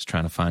 Just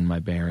trying to find my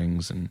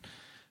bearings and,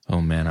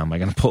 oh man, how am I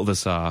going to pull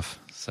this off?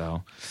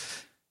 So,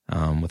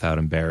 without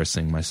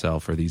embarrassing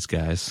myself or these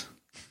guys.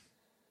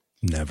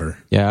 Never.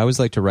 Yeah, I always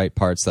like to write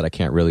parts that I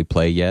can't really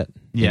play yet,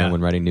 you Yeah. know,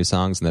 when writing new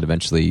songs, and then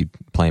eventually you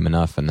play them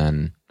enough, and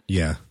then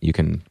Yeah. you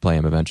can play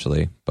them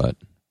eventually. But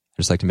I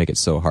just like to make it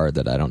so hard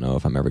that I don't know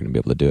if I'm ever going to be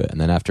able to do it.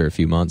 And then after a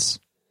few months,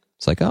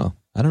 it's like, oh,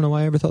 I don't know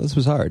why I ever thought this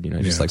was hard. You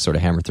know, just Yeah. like sort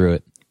of hammer through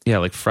it. Yeah,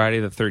 like Friday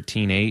the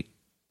 13/8,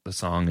 the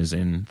song is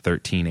in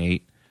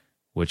 13/8,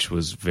 which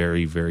was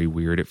very, very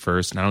weird at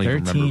first. And I don't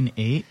even remember.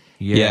 13/8?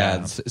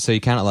 Yeah. So you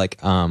count it like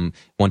 1,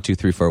 2,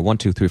 3, 4, 1,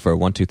 2, 3, 4,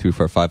 1, 2, 3,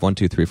 4, 5, 1,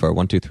 2, 3, 4,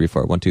 1, 2, 3,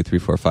 4, 1, 2, 3,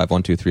 4, 5,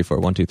 1, 2, 3, 4,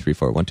 1, 2, 3,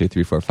 4, 1, 2,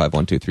 3, 4, 5,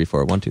 1, 2, 3,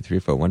 4, 1, 2, 3,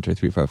 4, 1, 2,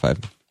 3, 4, 5.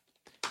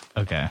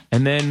 Okay.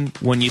 And then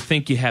when you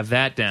think you have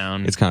that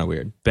down, It's kind of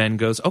weird. Ben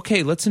goes,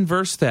 okay, let's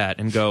inverse that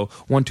and go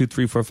 1, 2,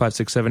 3, 4, 5,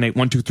 6, 7, 8,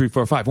 1, 2, 3,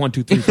 4, 5, 1,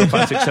 2, 3, 4,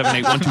 5, 6, 7,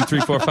 8, 1, 2, 3,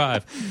 4,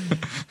 5.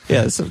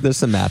 Yeah, there's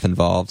some math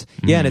involved.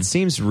 Yeah, and it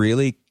seems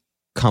really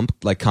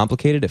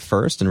complicated at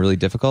first and really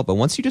difficult, but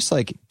once you just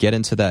like get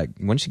into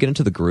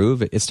the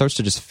groove, it starts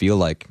to just feel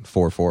like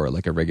 4/4,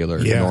 like a regular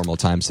normal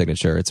time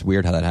signature. It's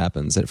weird how that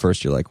happens. At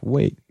first you're like,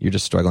 wait, you're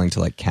just struggling to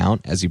like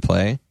count as you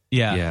play.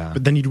 Yeah. Yeah.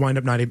 But then you'd wind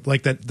up not able,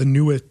 like that the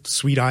newest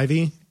Sweet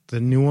Ivy, the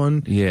new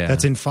one. Yeah.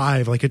 That's in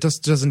 5. Like it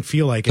just doesn't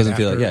feel like Doesn't it.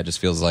 feel like, after- yeah, it just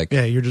feels like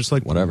Yeah, you're just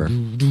like whatever.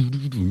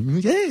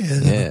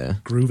 Yeah.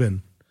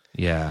 Grooving.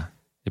 Yeah.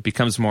 It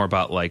becomes more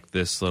about like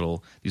these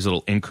little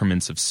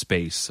increments of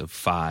space of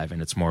 5,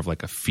 and it's more of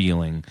like a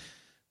feeling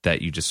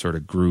that you just sort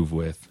of groove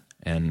with.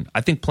 And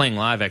I think playing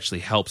live actually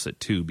helps it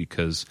too,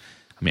 because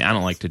I mean, I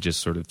don't like to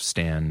just sort of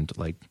stand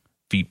like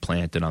feet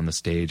planted on the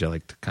stage. I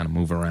like to kind of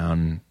move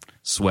around,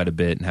 sweat a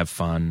bit, and have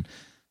fun.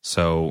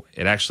 So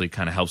it actually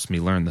kind of helps me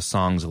learn the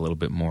songs a little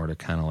bit more to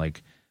kind of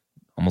like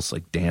almost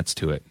like dance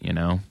to it, you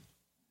know?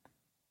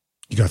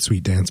 You got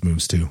sweet dance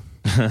moves too.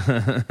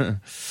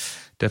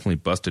 Definitely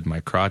busted my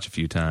crotch a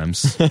few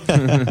times. It's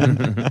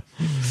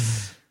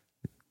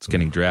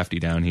getting drafty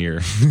down here.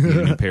 Need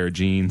a new pair of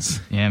jeans.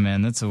 Yeah,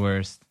 man, that's the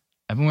worst.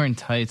 I've been wearing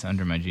tights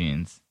under my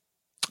jeans,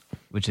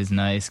 which is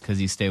nice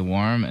because you stay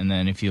warm, and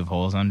then if you have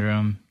holes under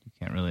them, you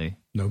can't really...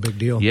 No big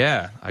deal.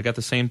 Yeah, I got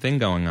the same thing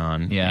going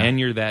on. Yeah. And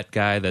you're that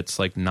guy that's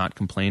like not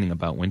complaining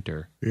about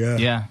winter. Yeah.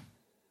 Yeah.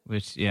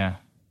 Which, yeah,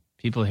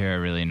 people here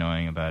are really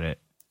annoying about it.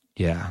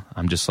 Yeah,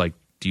 I'm just like,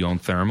 do you own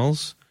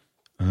thermals?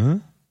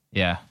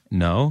 Yeah.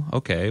 No?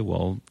 Okay,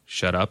 well,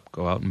 shut up.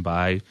 Go out and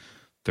buy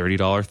 $30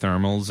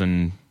 thermals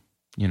and,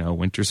 you know,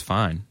 winter's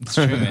fine. It's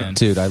true, man.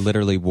 Dude, I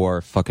literally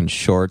wore fucking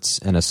shorts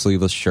and a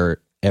sleeveless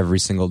shirt every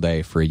single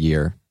day for a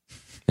year.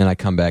 And I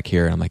come back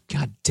here and I'm like,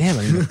 God damn,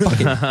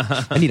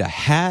 I need a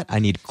hat, I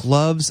need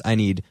gloves, I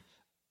need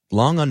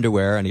long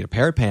underwear, I need a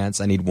pair of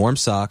pants, I need warm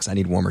socks, I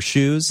need warmer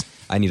shoes,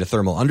 I need a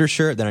thermal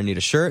undershirt, then I need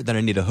a shirt, then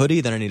I need a hoodie,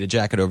 then I need a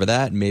jacket over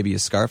that, and maybe a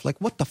scarf. Like,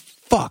 what the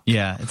fuck?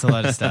 Yeah, it's a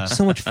lot of stuff.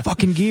 So much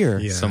fucking gear.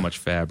 Yeah. So much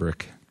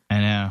fabric.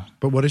 I know.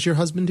 But what does your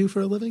husband do for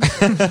a living?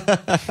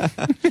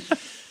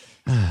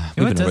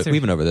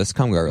 We've been over this.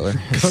 Come Gargler.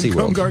 Come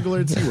SeaWorld.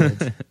 gargler at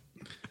SeaWorld.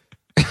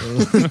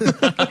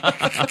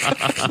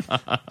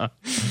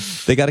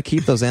 They got to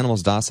keep those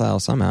animals docile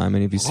somehow. I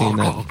mean, have you seen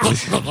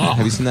that?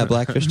 Have you seen that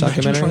Blackfish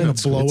Imagine documentary? trying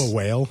to blow a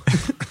whale.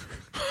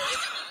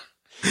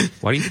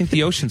 Why do you think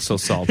the ocean's so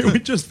salty?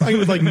 It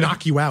would like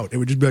knock you out. It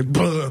would just be like,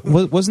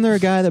 "Bleh." Wasn't there a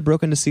guy that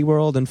broke into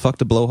SeaWorld and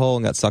fucked a blowhole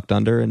and got sucked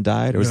under and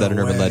died? Or was No that an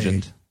urban way.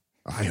 legend?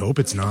 I hope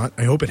it's not.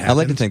 I hope it I happens.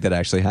 like to think that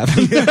actually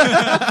happened.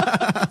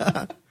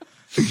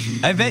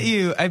 I bet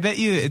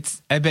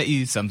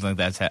you something like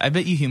that's I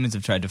bet you humans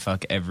have tried to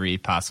fuck every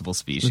possible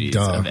species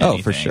Duh. of anything. Oh,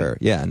 for sure.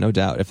 Yeah, no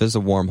doubt. If there's a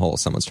wormhole,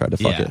 someone's tried to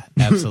fuck Yeah, it.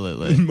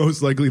 absolutely.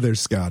 Most likely they're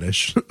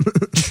Scottish.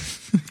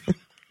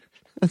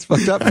 That's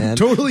fucked up, man.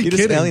 Totally You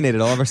just kidding. alienated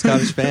all of our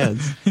Scottish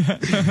fans.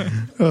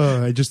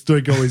 I just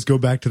like always go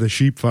back to the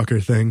sheep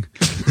fucker thing.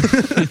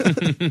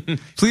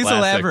 Please Classic.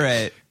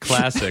 elaborate.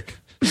 Classic.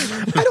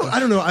 I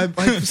don't know. I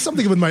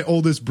something with my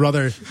oldest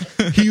brother.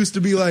 He used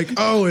to be like,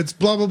 "Oh, it's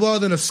blah blah blah,"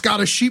 then a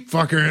Scottish sheep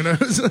fucker, and I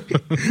was like,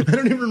 I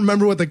don't even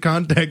remember what the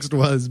context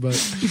was, but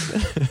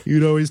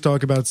you'd always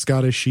talk about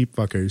Scottish sheep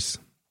fuckers.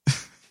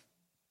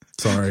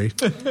 Sorry,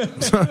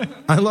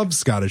 I love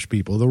Scottish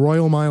people. The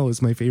Royal Mile is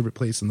my favorite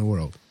place in the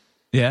world.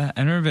 Yeah,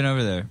 I've never been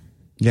over there.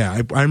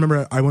 Yeah, I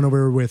remember I went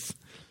over with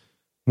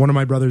one of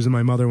my brothers and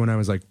my mother when I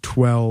was like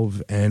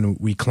 12, and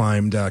we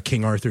climbed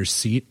King Arthur's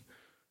Seat,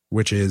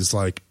 which is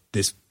like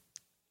this.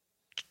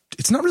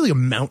 It's not really a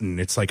mountain.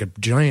 It's like a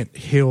giant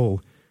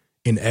hill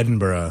in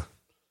Edinburgh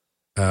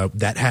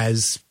that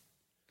has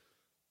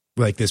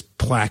like this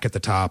plaque at the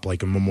top,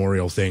 like a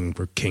memorial thing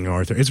for King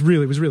Arthur. It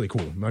was really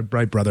cool. My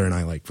brother and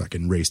I like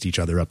fucking raced each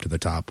other up to the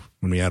top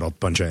when we had a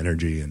bunch of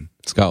energy. And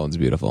Scotland's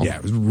beautiful. yeah,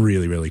 it was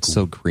really, really cool.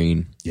 So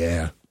green.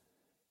 Yeah.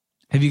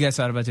 Have you guys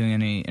thought about doing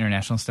any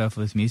international stuff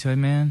with Mutoid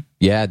Man?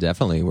 Yeah,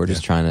 definitely. We're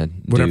just trying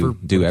to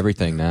do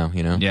everything now,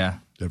 you know? Yeah.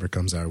 Whatever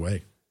comes our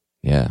way.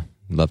 Yeah.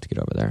 Love to get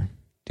over there.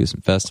 Do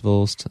some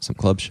festivals, some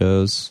club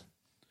shows.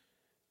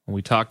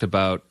 We talked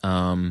about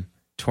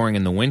touring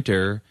in the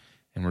winter,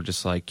 and we're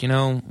just like,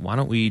 why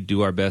don't we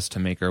do our best to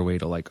make our way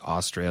to like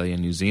Australia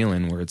and New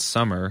Zealand where it's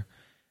summer,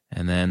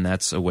 and then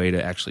that's a way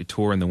to actually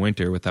tour in the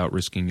winter without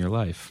risking your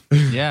life.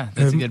 Yeah,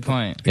 that's a good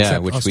point. Yeah,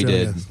 Except which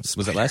Australia we did.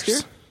 Was it last year?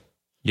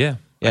 Yeah,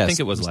 Yeah, I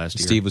think it was last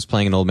year. Steve was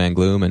playing in Old Man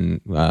Gloom,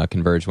 and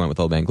Converge went with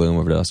Old Man Gloom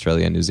over to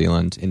Australia and New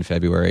Zealand in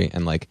February.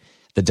 And like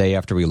the day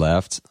after we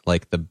left,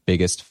 like the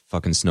biggest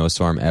fucking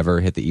snowstorm ever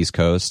hit the East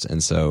Coast.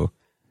 And so,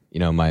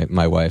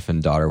 my wife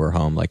and daughter were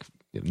home, like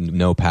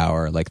no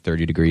power, like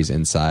 30 degrees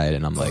inside.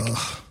 And I'm like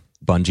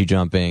bungee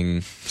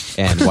jumping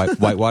and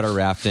whitewater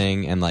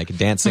rafting and like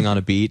dancing on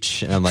a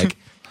beach. And I'm like,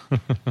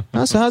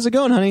 oh, so how's it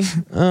going, honey?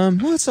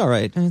 Well, it's all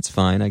right. It's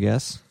fine, I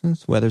guess.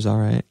 The weather's all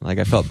right. Like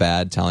I felt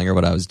bad telling her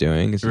what I was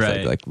doing. It's just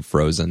Right. like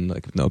frozen,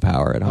 like no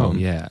power at Oh home.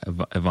 yeah,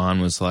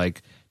 Yvonne was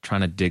like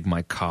trying to dig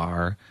my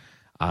car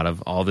out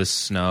of all this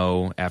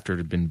snow after it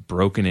had been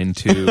broken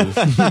into,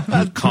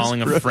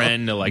 calling a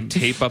friend to like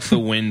tape up the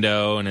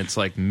window, and it's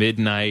like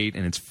midnight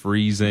and it's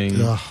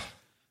freezing. Ugh.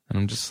 And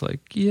I'm just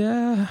like,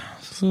 yeah,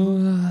 so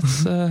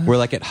that's We're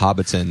like at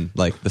Hobbiton,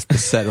 like the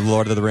set of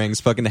Lord of the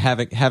Rings, fucking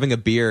having a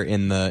beer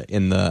in the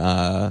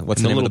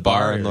what's the name of little the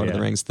bar bar in Lord of the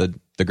area. Rings, the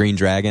Green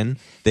Dragon.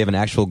 They have an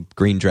actual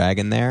Green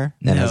Dragon there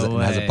that has No a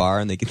way. bar,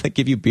 and they can like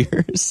give you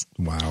beers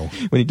Wow.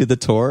 when you did the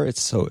tour. It was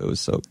so it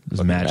was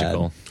fucking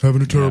magical. bad.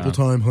 Having a terrible Yeah.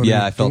 time, honey.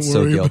 Yeah, I felt Don't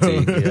so worry guilty.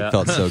 about it. Yeah.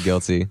 Felt so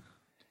guilty.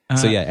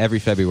 So yeah, every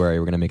February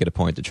we're gonna make it a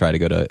point to try to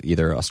go to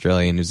either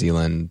Australia, New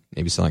Zealand,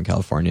 maybe Southern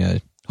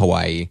California,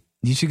 Hawaii.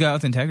 You should go out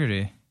with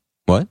integrity.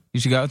 What? You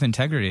should go out with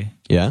integrity.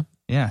 Yeah.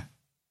 Yeah.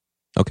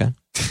 Okay.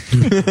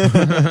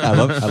 I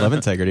love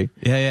integrity.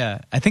 Yeah.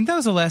 I think that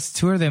was the last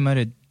tour they might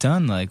have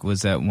done, like,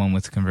 was that one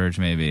with Converge,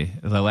 maybe.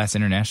 The last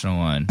international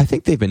one. I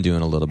think they've been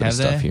doing a little bit Have of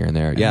stuff they? here and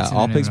there. I Yeah, haven't seen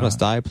All anything Pigs at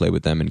Must all. Die played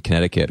with them in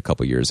Connecticut a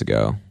couple years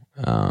ago.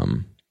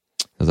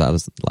 'Cause that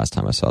was the last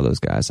time I saw those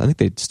guys. I think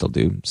they still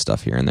do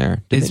stuff here and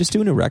there. Did they just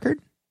do a new record?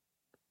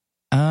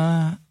 Did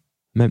I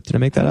make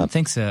that I don't up?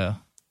 think so.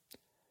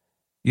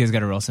 You guys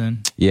got to roll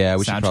soon? Yeah,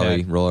 we should Soundcheck.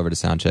 probably roll over to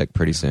Soundcheck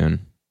pretty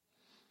soon.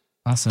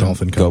 Awesome.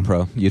 Dolphin come.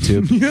 GoPro,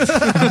 YouTube.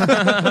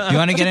 You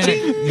want to get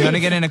in? You want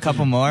to get in a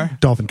couple more?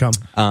 Dolphin come.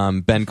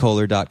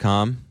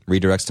 BenKohler.com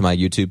redirects to my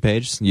YouTube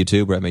page.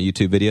 YouTube, where I have my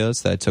YouTube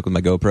videos that I took with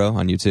my GoPro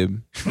on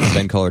YouTube.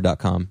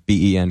 BenKohler.com.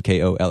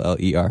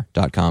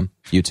 BenKohler.com.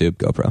 YouTube,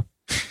 GoPro.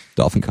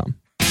 Dolphin come.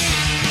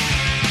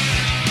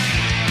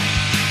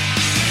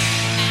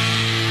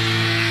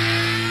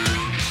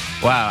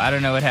 Wow, I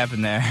don't know what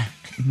happened there,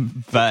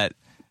 but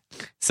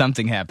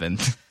something happened.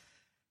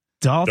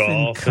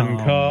 Dolphin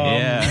call.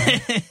 Yeah.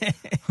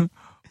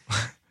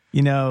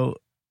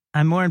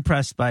 I'm more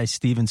impressed by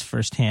Steven's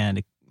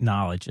firsthand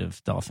knowledge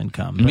of dolphin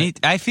cum. Me,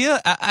 I feel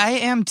I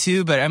am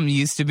too, but I'm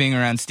used to being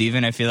around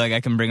Steven. I feel like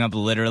I can bring up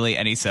literally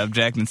any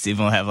subject, and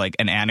Steven will have like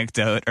an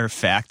anecdote or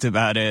fact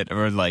about it,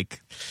 or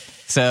like.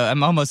 So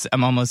I'm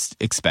almost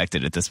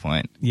expected at this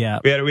point. Yeah.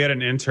 We had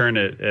an intern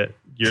at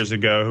years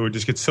ago who would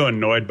just get so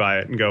annoyed by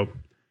it and go,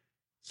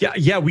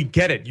 yeah, we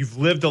get it. You've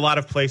lived a lot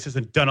of places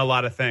and done a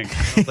lot of things.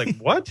 I was like,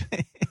 what?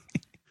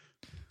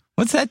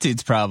 What's that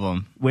dude's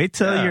problem? Wait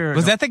till you're.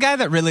 Was that the guy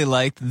that really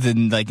liked the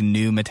like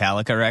new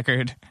Metallica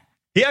record?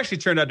 He actually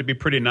turned out to be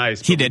pretty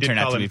nice. He but we did turn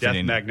out call to him be Death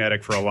pretty-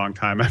 Magnetic for a long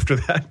time after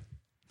that.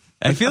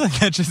 I feel like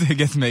that just, I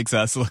guess, makes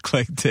us look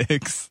like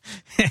dicks.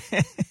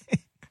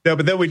 No,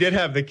 but then we did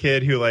have the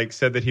kid who like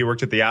said that he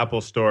worked at the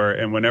Apple store,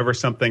 and whenever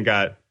something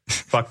got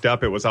fucked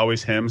up, it was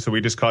always him. So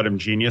we just called him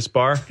Genius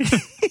Bar.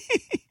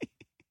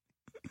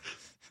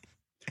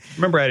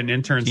 Remember, I had an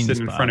intern Genius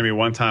sitting in Bar. front of me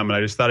one time, and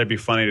I just thought it'd be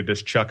funny to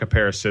just chuck a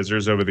pair of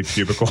scissors over the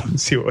cubicle and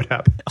see what would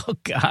happen. Oh,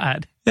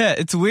 God. Yeah,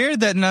 it's weird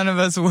that none of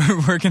us were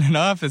working in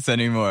office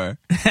anymore.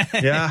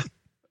 Yeah.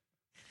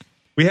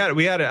 We had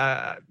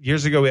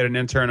years ago, we had an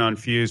intern on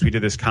Fuse. We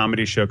did this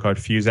comedy show called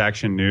Fuse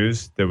Action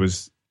News that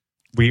was,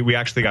 we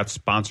actually got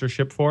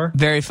sponsorship for.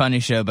 Very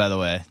funny show, by the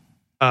way.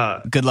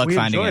 Good luck we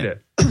finding enjoyed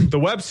it. The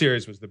web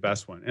series was the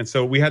best one. And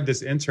so we had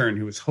this intern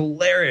who was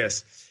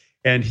hilarious,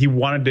 and he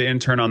wanted to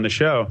intern on the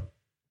show.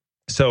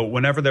 So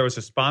whenever there was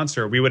a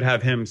sponsor, we would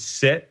have him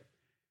sit,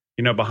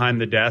 behind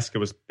the desk. It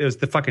was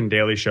the fucking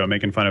Daily Show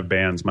making fun of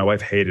bands. My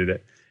wife hated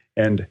it.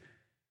 And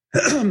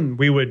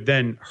we would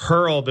then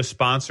hurl the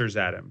sponsors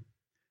at him.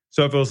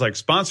 So if it was like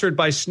sponsored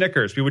by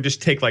Snickers, we would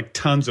just take like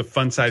tons of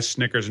fun-sized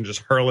Snickers and just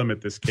hurl them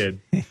at this kid.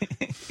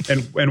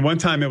 and one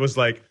time it was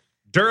like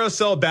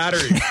Duracell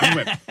batteries. He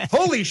went,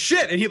 holy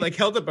shit. And he like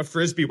held up a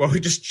Frisbee while we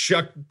just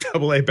chucked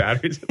AA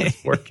batteries at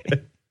this poor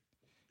kid.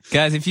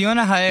 Guys, if you want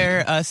to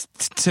hire us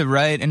to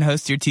write and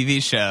host your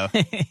TV show,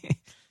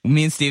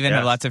 me and Steven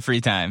have lots of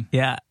free time.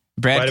 Yeah.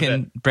 Brad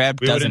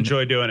We would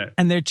enjoy doing it.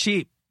 And they're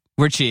cheap.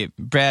 We're cheap.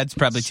 Brad's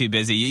probably too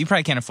busy. You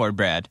probably can't afford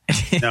Brad.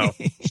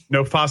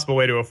 No possible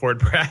way to afford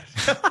Brad.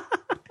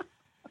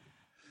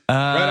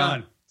 Right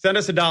on. Send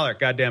us $1.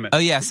 God damn it. Oh,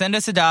 yeah. Send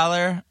us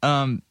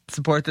 $1.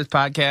 Support this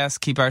podcast.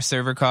 Keep our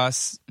server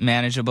costs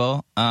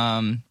manageable.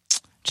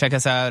 Check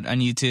us out on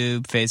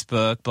YouTube,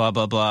 Facebook, blah,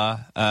 blah,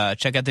 blah.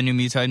 Check out the new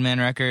Mutoid Man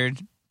record,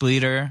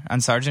 Bleeder,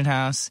 on Sargent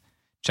House.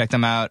 Check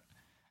them out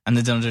on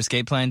the Dillinger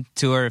Escape Plan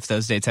tour if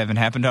those dates haven't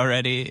happened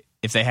already.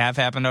 If they have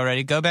happened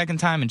already, go back in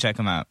time and check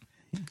them out.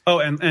 Oh,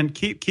 and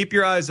keep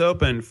your eyes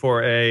open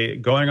for a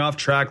Going Off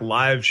Track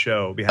live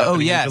show. Be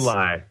happening in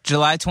July.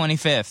 July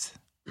 25th.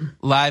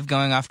 Live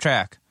Going Off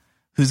Track.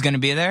 Who's going to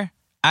be there?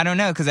 I don't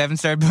know because I haven't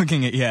started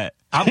booking it yet.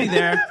 I'll be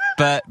there.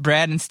 But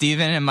Brad and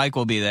Steven and Mike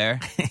will be there.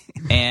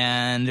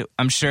 And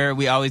I'm sure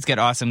we always get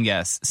awesome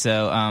guests.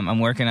 So I'm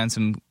working on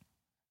some...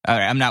 All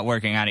right, I'm not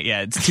working on it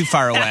yet. It's too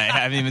far away. I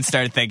haven't even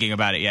started thinking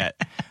about it yet.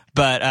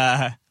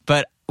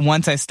 But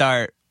once I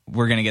start,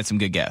 we're going to get some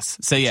good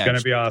guests. So yeah, it's going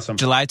to be awesome.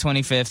 July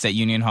 25th at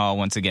Union Hall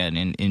once again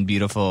in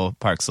beautiful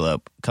Park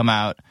Slope. Come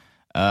out.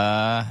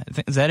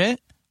 Is that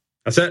it?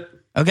 That's it.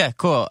 Okay,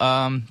 cool.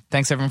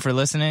 Thanks everyone for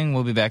listening.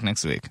 We'll be back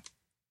next week.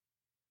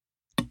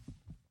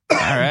 All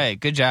right,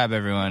 good job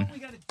everyone.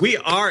 We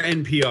are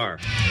NPR.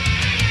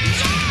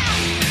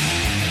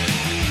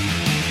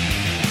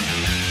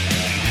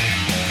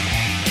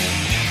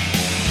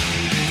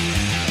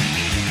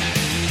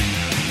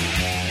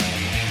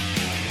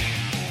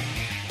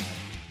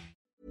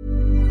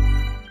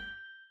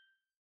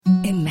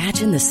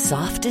 Imagine the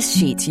softest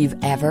sheets you've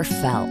ever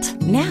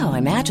felt. Now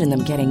imagine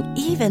them getting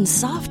even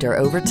softer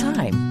over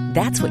time.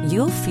 That's what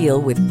you'll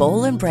feel with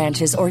Boll &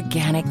 Branch's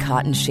organic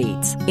cotton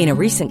sheets. In a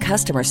recent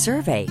customer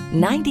survey,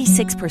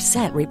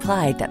 96%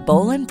 replied that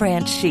Boll &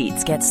 Branch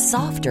sheets get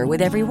softer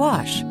with every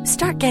wash.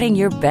 Start getting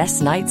your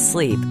best night's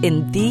sleep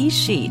in these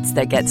sheets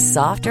that get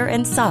softer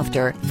and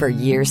softer for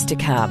years to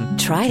come.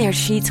 Try their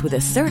sheets with a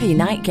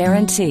 30-night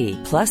guarantee.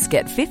 Plus,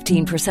 get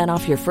 15%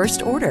 off your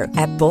first order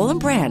at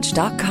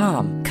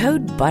bollandbranch.com.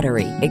 Code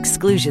BUTTERY.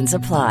 Exclusions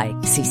apply.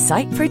 See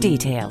site for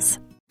details.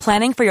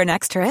 Planning for your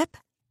next trip?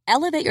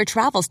 Elevate your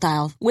travel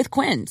style with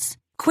Quince.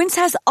 Quince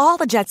has all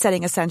the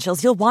jet-setting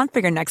essentials you'll want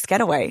for your next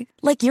getaway,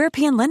 like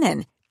European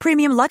linen,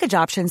 premium luggage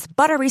options,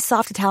 buttery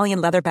soft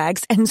Italian leather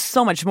bags, and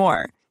so much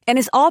more. And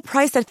is all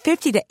priced at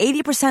 50 to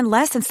 80%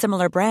 less than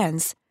similar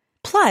brands.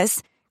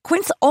 Plus,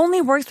 Quince only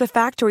works with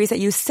factories that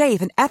use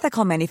safe and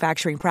ethical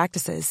manufacturing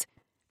practices.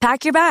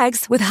 Pack your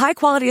bags with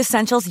high-quality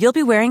essentials you'll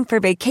be wearing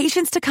for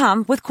vacations to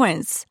come with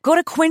Quince. Go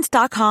to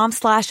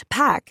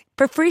quince.com/pack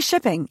for free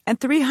shipping and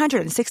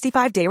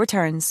 365-day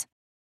returns.